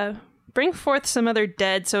 Bring forth some other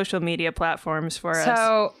dead social media platforms for us.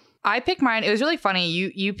 So I picked mine. It was really funny.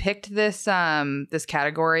 You picked this this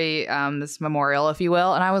category, this memorial, if you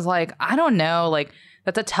will, and I was like, I don't know, like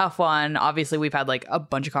that's a tough one. Obviously, we've had like a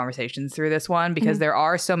bunch of conversations through this one because there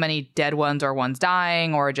are so many dead ones or ones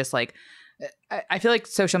dying or just like I feel like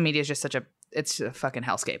social media is just it's a fucking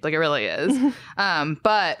hellscape. Like it really is.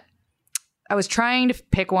 But I was trying to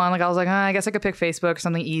pick one. Like I was like, I guess I could pick Facebook or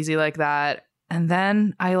something easy like that. And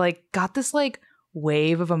then I like got this like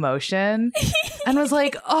wave of emotion and was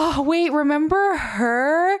like, oh wait, remember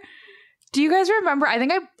her? Do you guys remember? I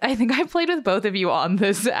think I played with both of you on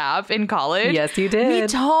this app in college. Yes, you did.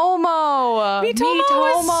 Mitomo. Mitomo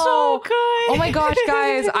was so good. Oh my gosh,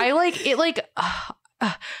 guys. I like it. Like,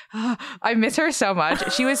 I miss her so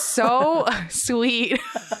much. She was so sweet.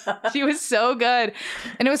 She was so good.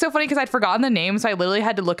 And it was so funny because I'd forgotten the name. So I literally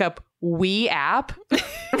had to look up We App,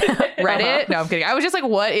 Reddit. No, I'm kidding. I was just like,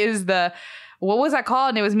 what was that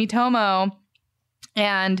called? And it was Mitomo.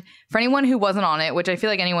 And for anyone who wasn't on it, which I feel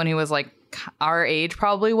like anyone who was like our age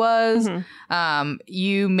probably was,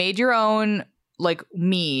 you made your own like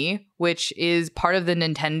me, which is part of the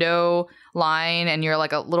Nintendo line, and you're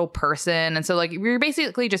like a little person. And so like you're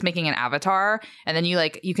basically just making an avatar, and then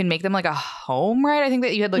you can make them like a home, right? I think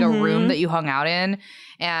that you had like a room that you hung out in,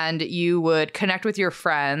 and you would connect with your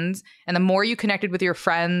friends. And the more you connected with your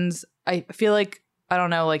friends, I feel like, I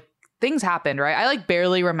don't know, like things happened, right? I like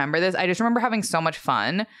barely remember this. I just remember having so much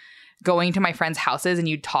fun going to my friends' houses, and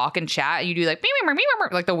you'd talk and chat. And you do like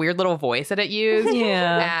like the weird little voice that it used.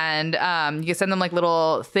 Yeah. And you could send them like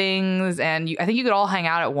little things, and I think you could all hang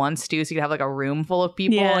out at once too. So you could have like a room full of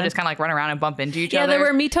people and just kind of like run around and bump into each other. Yeah, there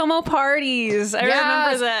were Mitomo parties. I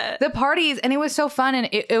remember that. The parties, and it was so fun. And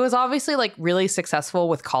it was obviously like really successful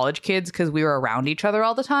with college kids because we were around each other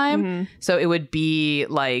all the time. So it would be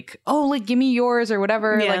like, oh, like give me yours or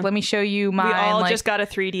whatever. Yeah. Like let me show you mine. We all like, just got a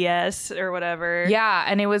 3DS or whatever. Yeah,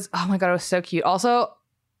 and it was, oh my God, it was so cute. Also,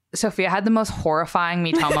 Sophia had the most horrifying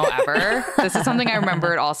Mitomo ever. This is something I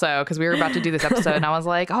remembered also because we were about to do this episode, and I was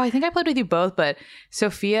like, oh, I think I played with you both, but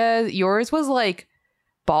Sophia, yours was like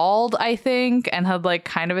bald, I think, and had like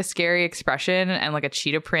kind of a scary expression and like a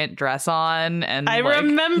cheetah print dress on. And I like,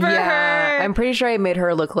 remember her. I'm pretty sure I made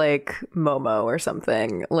her look like Momo or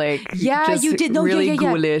something. Like, just you did. No, really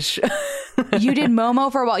ghoulish. You did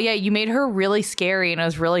Momo for a while. Yeah, you made her really scary, and it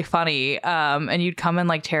was really funny. And you'd come and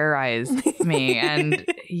like terrorize me, and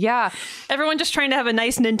yeah, everyone just trying to have a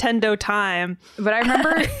nice Nintendo time. But I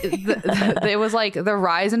remember it was like the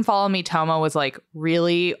rise and fall of Mitomo was like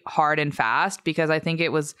really hard and fast because I think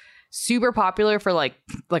it was super popular for like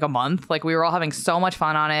a month. Like we were all having so much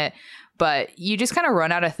fun on it, but you just kind of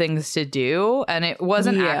run out of things to do, and it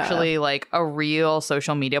wasn't actually like a real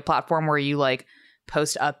social media platform where you like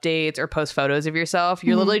post updates or post photos of yourself.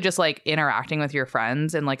 You're literally just like interacting with your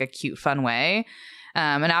friends in like a cute, fun way.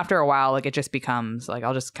 And after a while, like it just becomes like,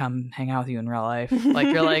 I'll just come hang out with you in real life. Like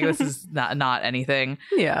you're like, this is not anything.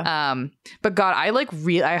 Yeah. But God, I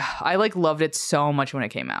like loved it so much when it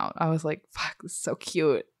came out. I was like, fuck, this is so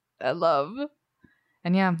cute. I love.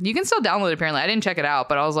 And yeah, you can still download it apparently. I didn't check it out,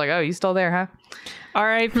 but I was like, oh, you still there, huh?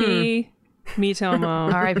 R.I.P.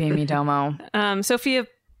 Mitomo. R.I.P. Mitomo. Sophia,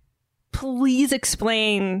 please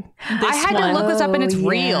explain this I had to look this up, and it's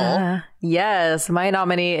real. Yes, my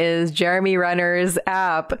nominee is Jeremy Renner's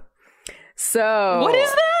app. So what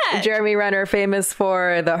is that? Jeremy Renner, famous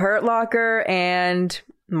for The Hurt Locker and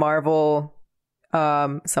Marvel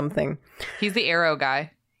something. He's the Arrow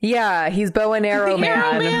guy. Yeah, he's Bow and Arrow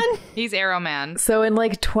Man. He's Arrow Man. So in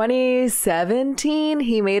like 2017,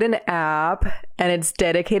 he made an app, and it's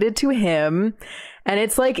dedicated to him. And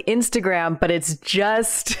it's like Instagram, but it's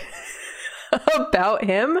just about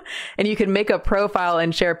him. And you can make a profile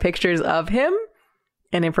and share pictures of him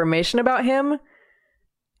and information about him.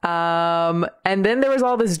 And then there was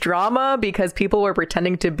all this drama because people were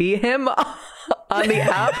pretending to be him on the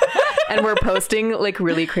app. and we're posting like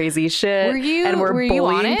really crazy shit. And were you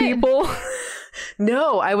on bullying it? people.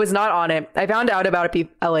 No, I was not on it. I found out about it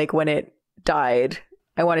like when it died.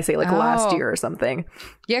 I want to say like last year or something.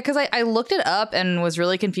 Yeah, because I looked it up and was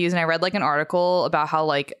really confused, and I read like an article about how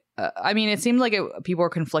like I mean, it seemed like people were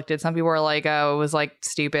conflicted. Some people were like, oh, it was like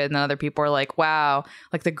stupid, and then other people were like, wow,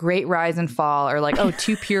 like the great rise and fall, or like, oh,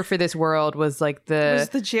 Too Pure for This World was like was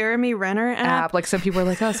the Jeremy Renner app. Like some people were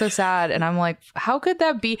like, oh, so sad, and I'm like, how could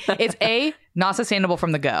that be? It's not sustainable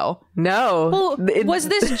from the go. No. Well, was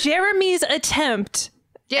this Jeremy's attempt?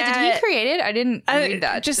 Yeah, did he create it? I didn't read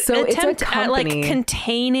that. Just So it's a attempt at like company.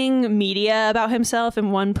 containing media about himself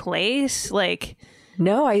in one place. Like,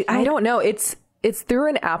 No, I don't know. It's through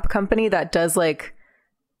an app company that does like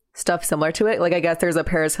stuff similar to it. Like I guess there's a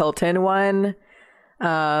Paris Hilton one.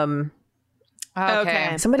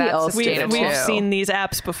 Okay. Somebody That's else did it sustainable. we've seen these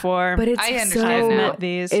apps before. But it's I understand so now. Met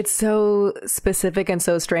these. it's so specific and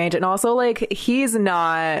so strange, and also like he's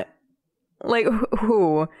not like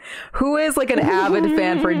who is like an avid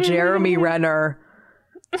fan for Jeremy Renner.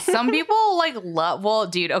 Some people like love. Well,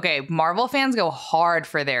 dude, okay, Marvel fans go hard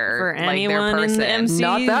for their For like anyone their in the person. MCU.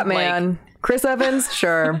 Not that man. Chris Evans,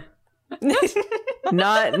 sure.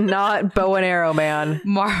 not bow and arrow man.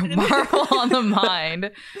 Marvel on the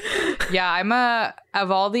mind. Yeah, I'm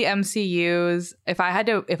of all the MCUs. If I had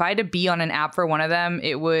to be on an app for one of them,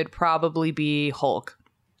 it would probably be Hulk.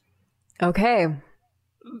 Okay.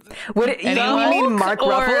 You Anyone? mean Mark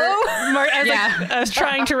Or Ruffalo? I was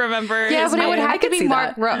trying to remember. Yeah, his but it would name. have to could be see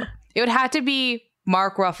Mark. that. It would have to be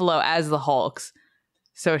Mark Ruffalo as the Hulk's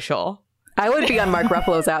social. I would be on Mark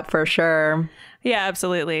Ruffalo's app for sure. Yeah,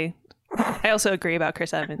 absolutely. I also agree about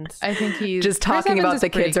Chris Evans. I think he's Just Chris talking Evans about is the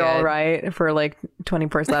pretty kids are all good. right for like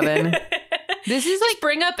 24/7. This is Just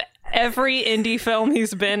bring up every indie film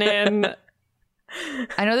he's been in.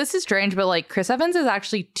 I know this is strange, but like Chris Evans is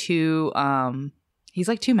actually too he's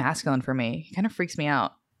like too masculine for me. He kind of freaks me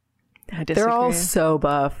out. They're all so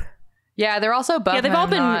buff. Yeah, they're also buff. Yeah, they've and all I'm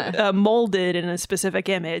been not- molded in a specific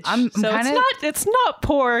image. I'm so kinda- it's not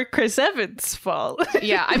poor Chris Evans' fault.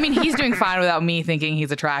 yeah, I mean, he's doing fine without me thinking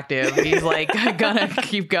he's attractive. He's like gonna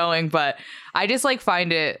keep going, but I just like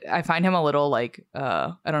I find him a little like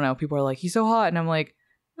I don't know. People are like, he's so hot, and I'm like,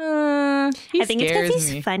 he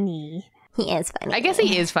scares me. funny. He is funny. I guess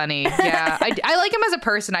he is funny. Yeah, I like him as a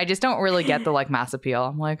person. I just don't really get the like mass appeal.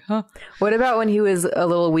 I'm like, huh? What about when he was a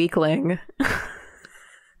little weakling?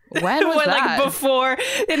 When was that? Like before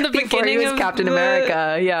in the Before beginning he was of Captain the-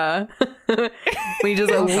 America, yeah. When he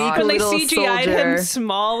just a weak When they little CGI'd soldier. him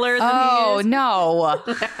smaller than Oh he is. no!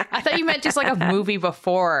 I thought you meant just like a movie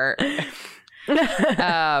before.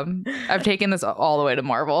 I've taken this all the way to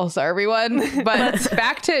Marvel, so everyone. But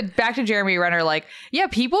back to Jeremy Renner. Like, yeah,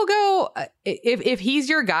 people go if he's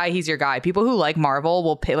your guy, he's your guy. People who like Marvel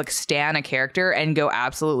will pay, like stan a character and go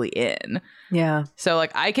absolutely in. Yeah. So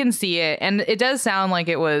like I can see it, and it does sound like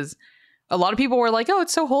it was. A lot of people were like, "Oh,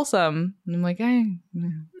 it's so wholesome," and I'm like, "Eh."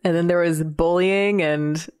 And then there was bullying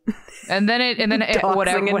and And then Doxing what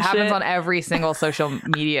and happens shit. on every single social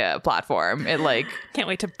media platform. It like Can't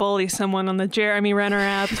wait to bully someone on the Jeremy Renner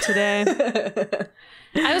app today.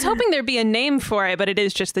 I was hoping there'd be a name for it, but it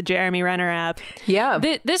is just the Jeremy Renner app. yeah.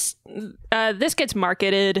 This gets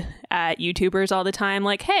marketed at YouTubers all the time.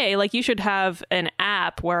 Like, hey, like you should have an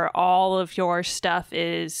app where all of your stuff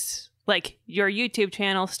is like your YouTube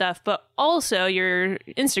channel stuff, but also your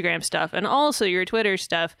Instagram stuff and also your Twitter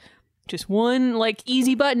stuff. Just one like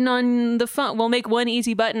easy button on the phone. We'll make one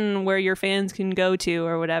easy button where your fans can go to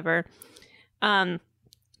or whatever.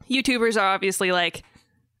 YouTubers are obviously like,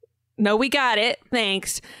 no, we got it.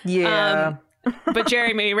 Thanks. Yeah. But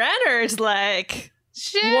Jeremy Renner's like,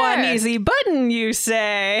 sure. one easy button, you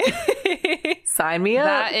say. Sign me up.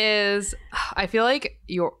 That is, I feel like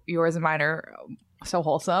yours and mine are so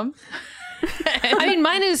wholesome. I mean,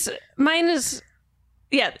 mine is,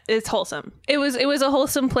 yeah, it's wholesome. It was a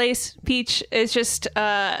wholesome place. Peach is just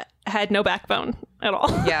had no backbone at all.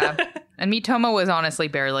 Yeah. And Mitoma was honestly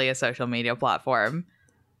barely a social media platform.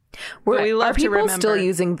 we love Are to people remember. still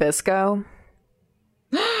using Visco?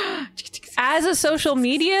 As a social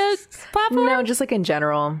media platform? No, just like in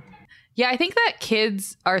general. Yeah, I think that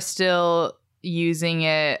kids are still using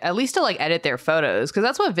it at least to like edit their photos, because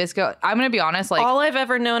that's what Visco. I'm gonna be honest, like All I've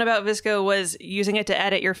ever known about Visco was using it to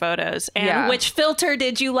edit your photos. And Yeah. which filter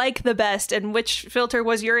did you like the best? And which filter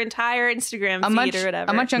was your entire Instagram feed or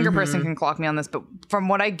whatever? a much younger person can clock me on this, but from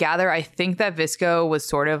what I gather, I think that Visco was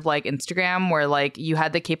sort of like Instagram, where like you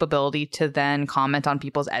had the capability to then comment on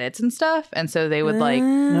people's edits and stuff, and so they would like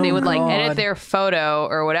God. edit their photo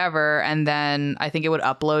or whatever, and then I think it would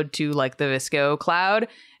upload to like the Visco cloud,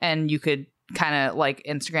 and you could kind of like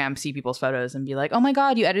Instagram see people's photos and be like, oh my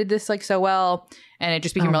God, you edited this like so well. And it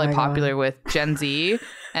just became really popular with Gen Z.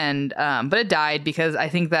 And but it died because I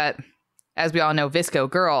think that, as we all know, Visco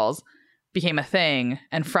girls became a thing.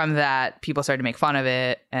 And from that, people started to make fun of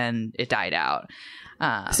it and it died out.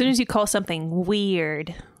 As soon as you call something weird,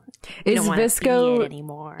 you Is don't wanna be Visco it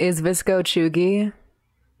anymore. is Visco Chugi?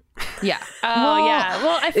 Yeah. Oh, yeah.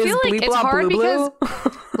 Well, I I feel Is like Bleep it's Blop hard Blue because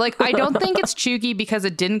Blue? like I don't think it's chuggy because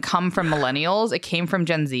it didn't come from millennials. It came from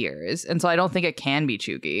Gen Zers. And so I don't think it can be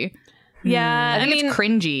chuggy. yeah. I think it's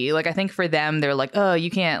cringy. Like I think for them they're like, oh, you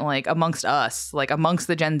can't like amongst us, like amongst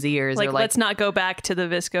the Gen Zers. like, They're like let's not go back to the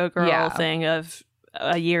Visco girl Yeah. thing of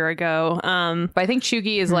a year ago. but I think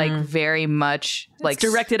chuggy is like very much like It's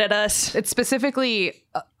directed at us. it's specifically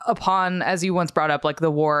upon, as you once brought up, like the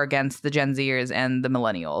war against the Gen Zers and the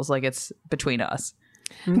millennials. Like it's between us.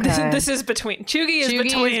 Okay. This is between Chugi is Chuggy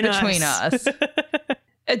between is between us.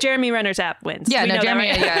 Jeremy Renner's app wins. Yeah, We no, know that, Jeremy.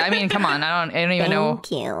 right? Yeah, I mean, come on. I don't even know.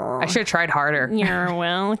 I should have tried harder. You're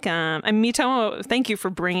welcome. And Mitomo, thank you for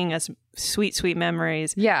bringing us sweet, sweet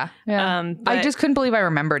memories. Yeah. I I just couldn't believe I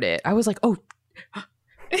remembered it. I was like, oh,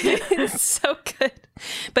 It's so good.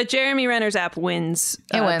 But Jeremy Renner's app wins,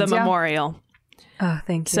 It wins, the yeah. memorial. Oh,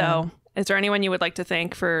 thank you. So, is there anyone you would like to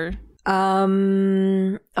thank for?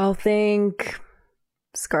 I'll thank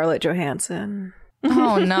Scarlett Johansson.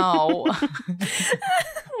 oh no.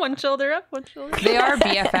 One shoulder up, one shoulder. They are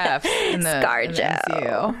BFFs in the ScarJo.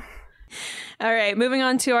 MCU. All right, moving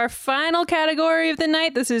on to our final category of the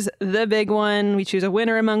night. This is the big one. We choose a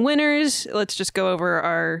winner among winners. Let's just go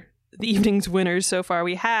over the evening's winners so far.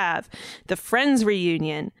 We have the Friends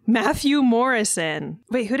reunion, Matthew Morrison.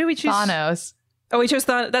 Wait, who did we choose? Thanos. Oh, we chose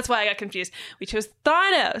Thanos. That's why I got confused. We chose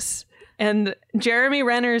Thanos and Jeremy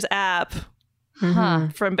Renner's app Huh.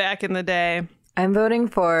 from back in the day. I'm voting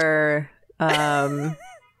for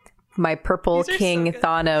my purple These are king so good.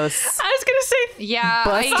 Thanos. I was gonna say Yeah.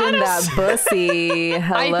 Busting that bussy.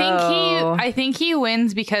 Hello. I think he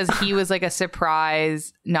wins because he was like a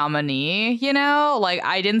surprise nominee, you know? Like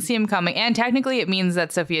I didn't see him coming. And technically it means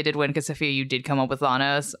that Sophia did win because Sophia, you did come up with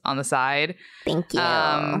Thanos on the side. Thank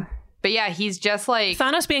you. But yeah, he's just like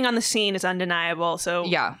Thanos being on the scene is undeniable. So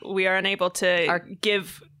Yeah. we are unable to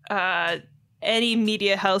give any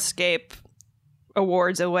media hellscape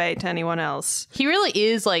awards away to anyone else. he really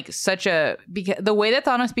is like such a because the way that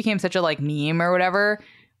Thanos became such a like meme or whatever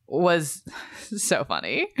was so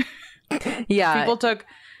funny. Yeah. People took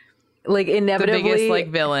like the inevitably biggest like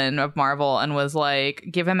villain of Marvel and was like,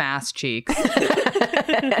 give him ass cheeks.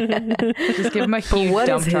 Just give him a huge what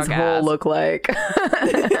dump does his truck hole ass. look like?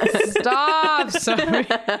 Stop. Sorry.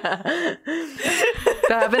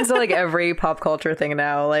 That happens to like every pop culture thing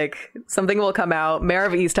now. Like something will come out, Mayor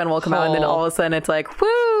of Easttown will come out, and then all of a sudden it's like,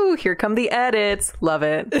 woo, here come the edits. Love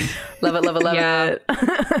it. Love it, love it, love Yeah.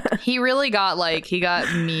 it. He really got like he got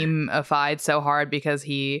meme-ified so hard because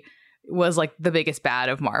he was like the biggest bad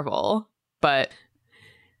of Marvel. But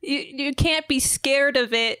You can't be scared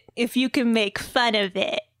of it if you can make fun of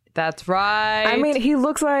it. that's right. I mean, he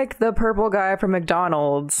looks like the purple guy from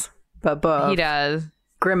McDonald's, but buff. he does.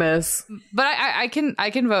 Grimace. But I can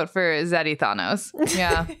vote for Zeddy Thanos.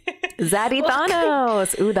 Yeah. Zaddy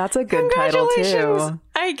Thanos. Ooh, that's a good title Congratulations, too.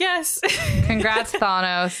 I guess. Congrats,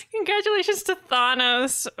 Thanos. Congratulations to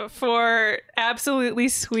Thanos for absolutely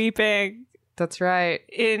sweeping That's right.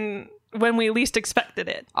 in when we least expected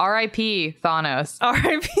it. R.I.P. Thanos.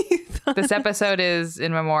 R.I.P. Thanos. This episode is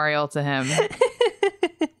in memorial to him.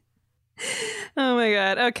 Oh my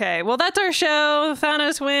god. Okay. Well, that's our show.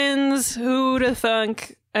 Thanos wins. Who'd have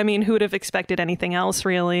thunk? I mean, who'd have expected anything else,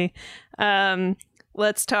 really?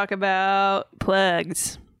 Let's talk about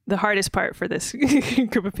plugs. The hardest part for this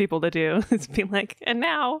group of people to do is be like, and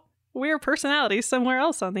now we're personalities somewhere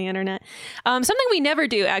else on the internet. Something we never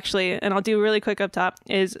do, actually, and I'll do really quick up top,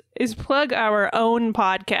 is plug our own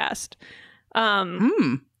podcast.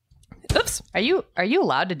 Oops. Are you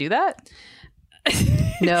allowed to do that?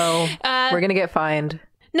 No, we're gonna get fined.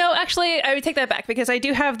 No, actually, I would take that back because I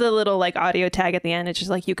do have the little like audio tag at the end. It's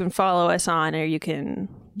just like you can follow us on, or you can.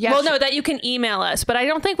 Yeah, well, sure. no, that you can email us, but I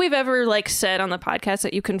don't think we've ever like said on the podcast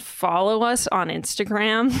that you can follow us on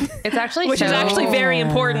Instagram, It's actually which is so- actually very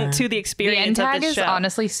important to the the experience end of tag this is show.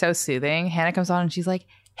 honestly so soothing. Hannah comes on and she's like,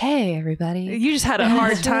 "Hey, everybody." You just had a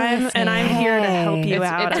hard time, and I'm here to help you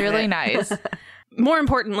out. It's of really it. nice. More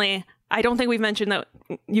importantly, I don't think we've mentioned that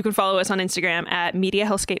you can follow us on Instagram at Media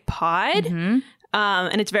Hellscape Pod. Mm-hmm.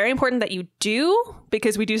 And it's very important that you do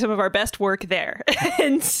because we do some of our best work there.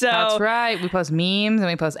 And so That's right. We post memes and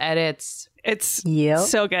we post edits. it's Yep.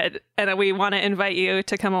 so good. And we want to invite you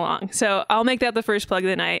to come along. So I'll make that the first plug of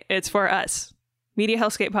the night. It's for us. Media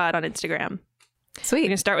Hellscape Pod on Instagram. We're Sweet.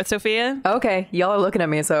 gonna start with Sophia. Okay, y'all are looking at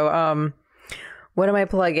me. So, what am I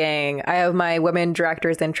plugging? I have my Women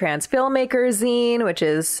Directors and Trans Filmmakers zine, which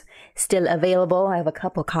is still available. I have a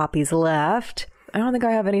couple copies left. I don't think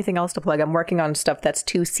I have anything else to plug. I'm working on stuff that's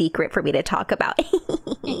too secret for me to talk about.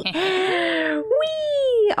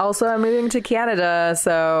 Whee! Also, I'm moving to Canada,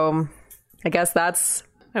 so I guess that's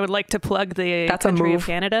I would like to plug the That's a country move. of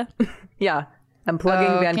Canada. yeah. I'm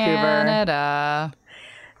plugging Vancouver. Canada.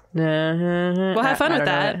 Well, have fun with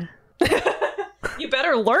that. You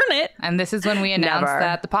better learn it. And this is when we announce Never.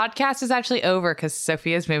 that the podcast is actually over because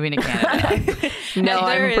Sophia's moving to Canada. No,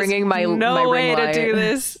 There I'm is bringing my no my way ring to light. do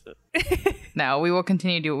this. No, we will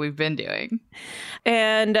continue to do what we've been doing.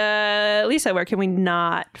 And Lisa, where can we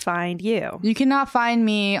not find you? You cannot find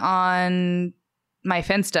me on my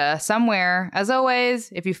Finsta somewhere. As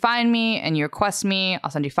always, if you find me and you request me,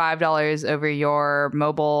 I'll send you $5 over your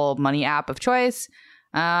mobile money app of choice.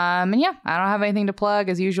 And yeah, I don't have anything to plug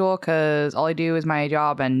as usual because all I do is my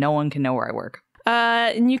job and no one can know where I work.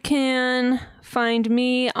 And you can find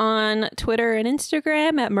me on Twitter and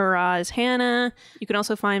Instagram at Miraz Hannah. You can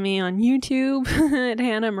also find me on YouTube at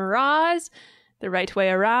Hannah Miraz, the right way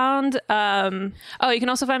around. You can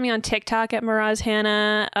also find me on TikTok at Miraz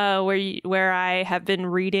Hannah, where I have been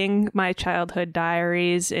reading my childhood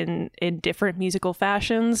diaries in different musical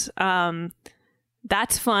fashions.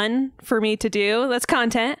 That's fun for me to do. That's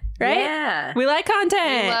content, right? Yeah. We like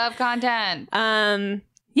content. We love content.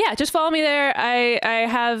 Yeah, just follow me there. I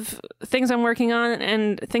have things I'm working on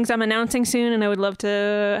and things I'm announcing soon, and I would love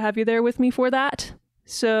to have you there with me for that.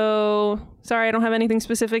 So sorry I don't have anything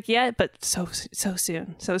specific yet, but so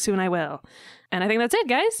soon. So soon I will. And I think that's it,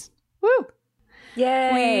 guys. Woo!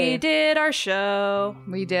 Yay. We did our show.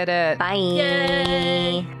 We did it. Bye.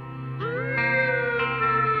 Yay.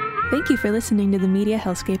 Thank you for listening to the Media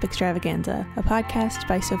Hellscape Extravaganza, a podcast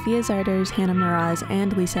by Sophia Zarders, Hannah Miraz,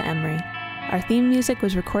 and Lisa Emery. Our theme music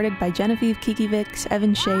was recorded by Genevieve Kikiewicz,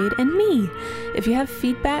 Evan Shade, and me. If you have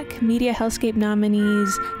feedback, Media Hellscape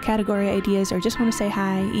nominees, category ideas, or just want to say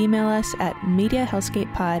hi, email us at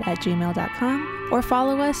mediahellscapepod@gmail.com or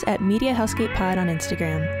follow us at Media Hellscape Pod on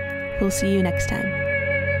Instagram. We'll see you next time.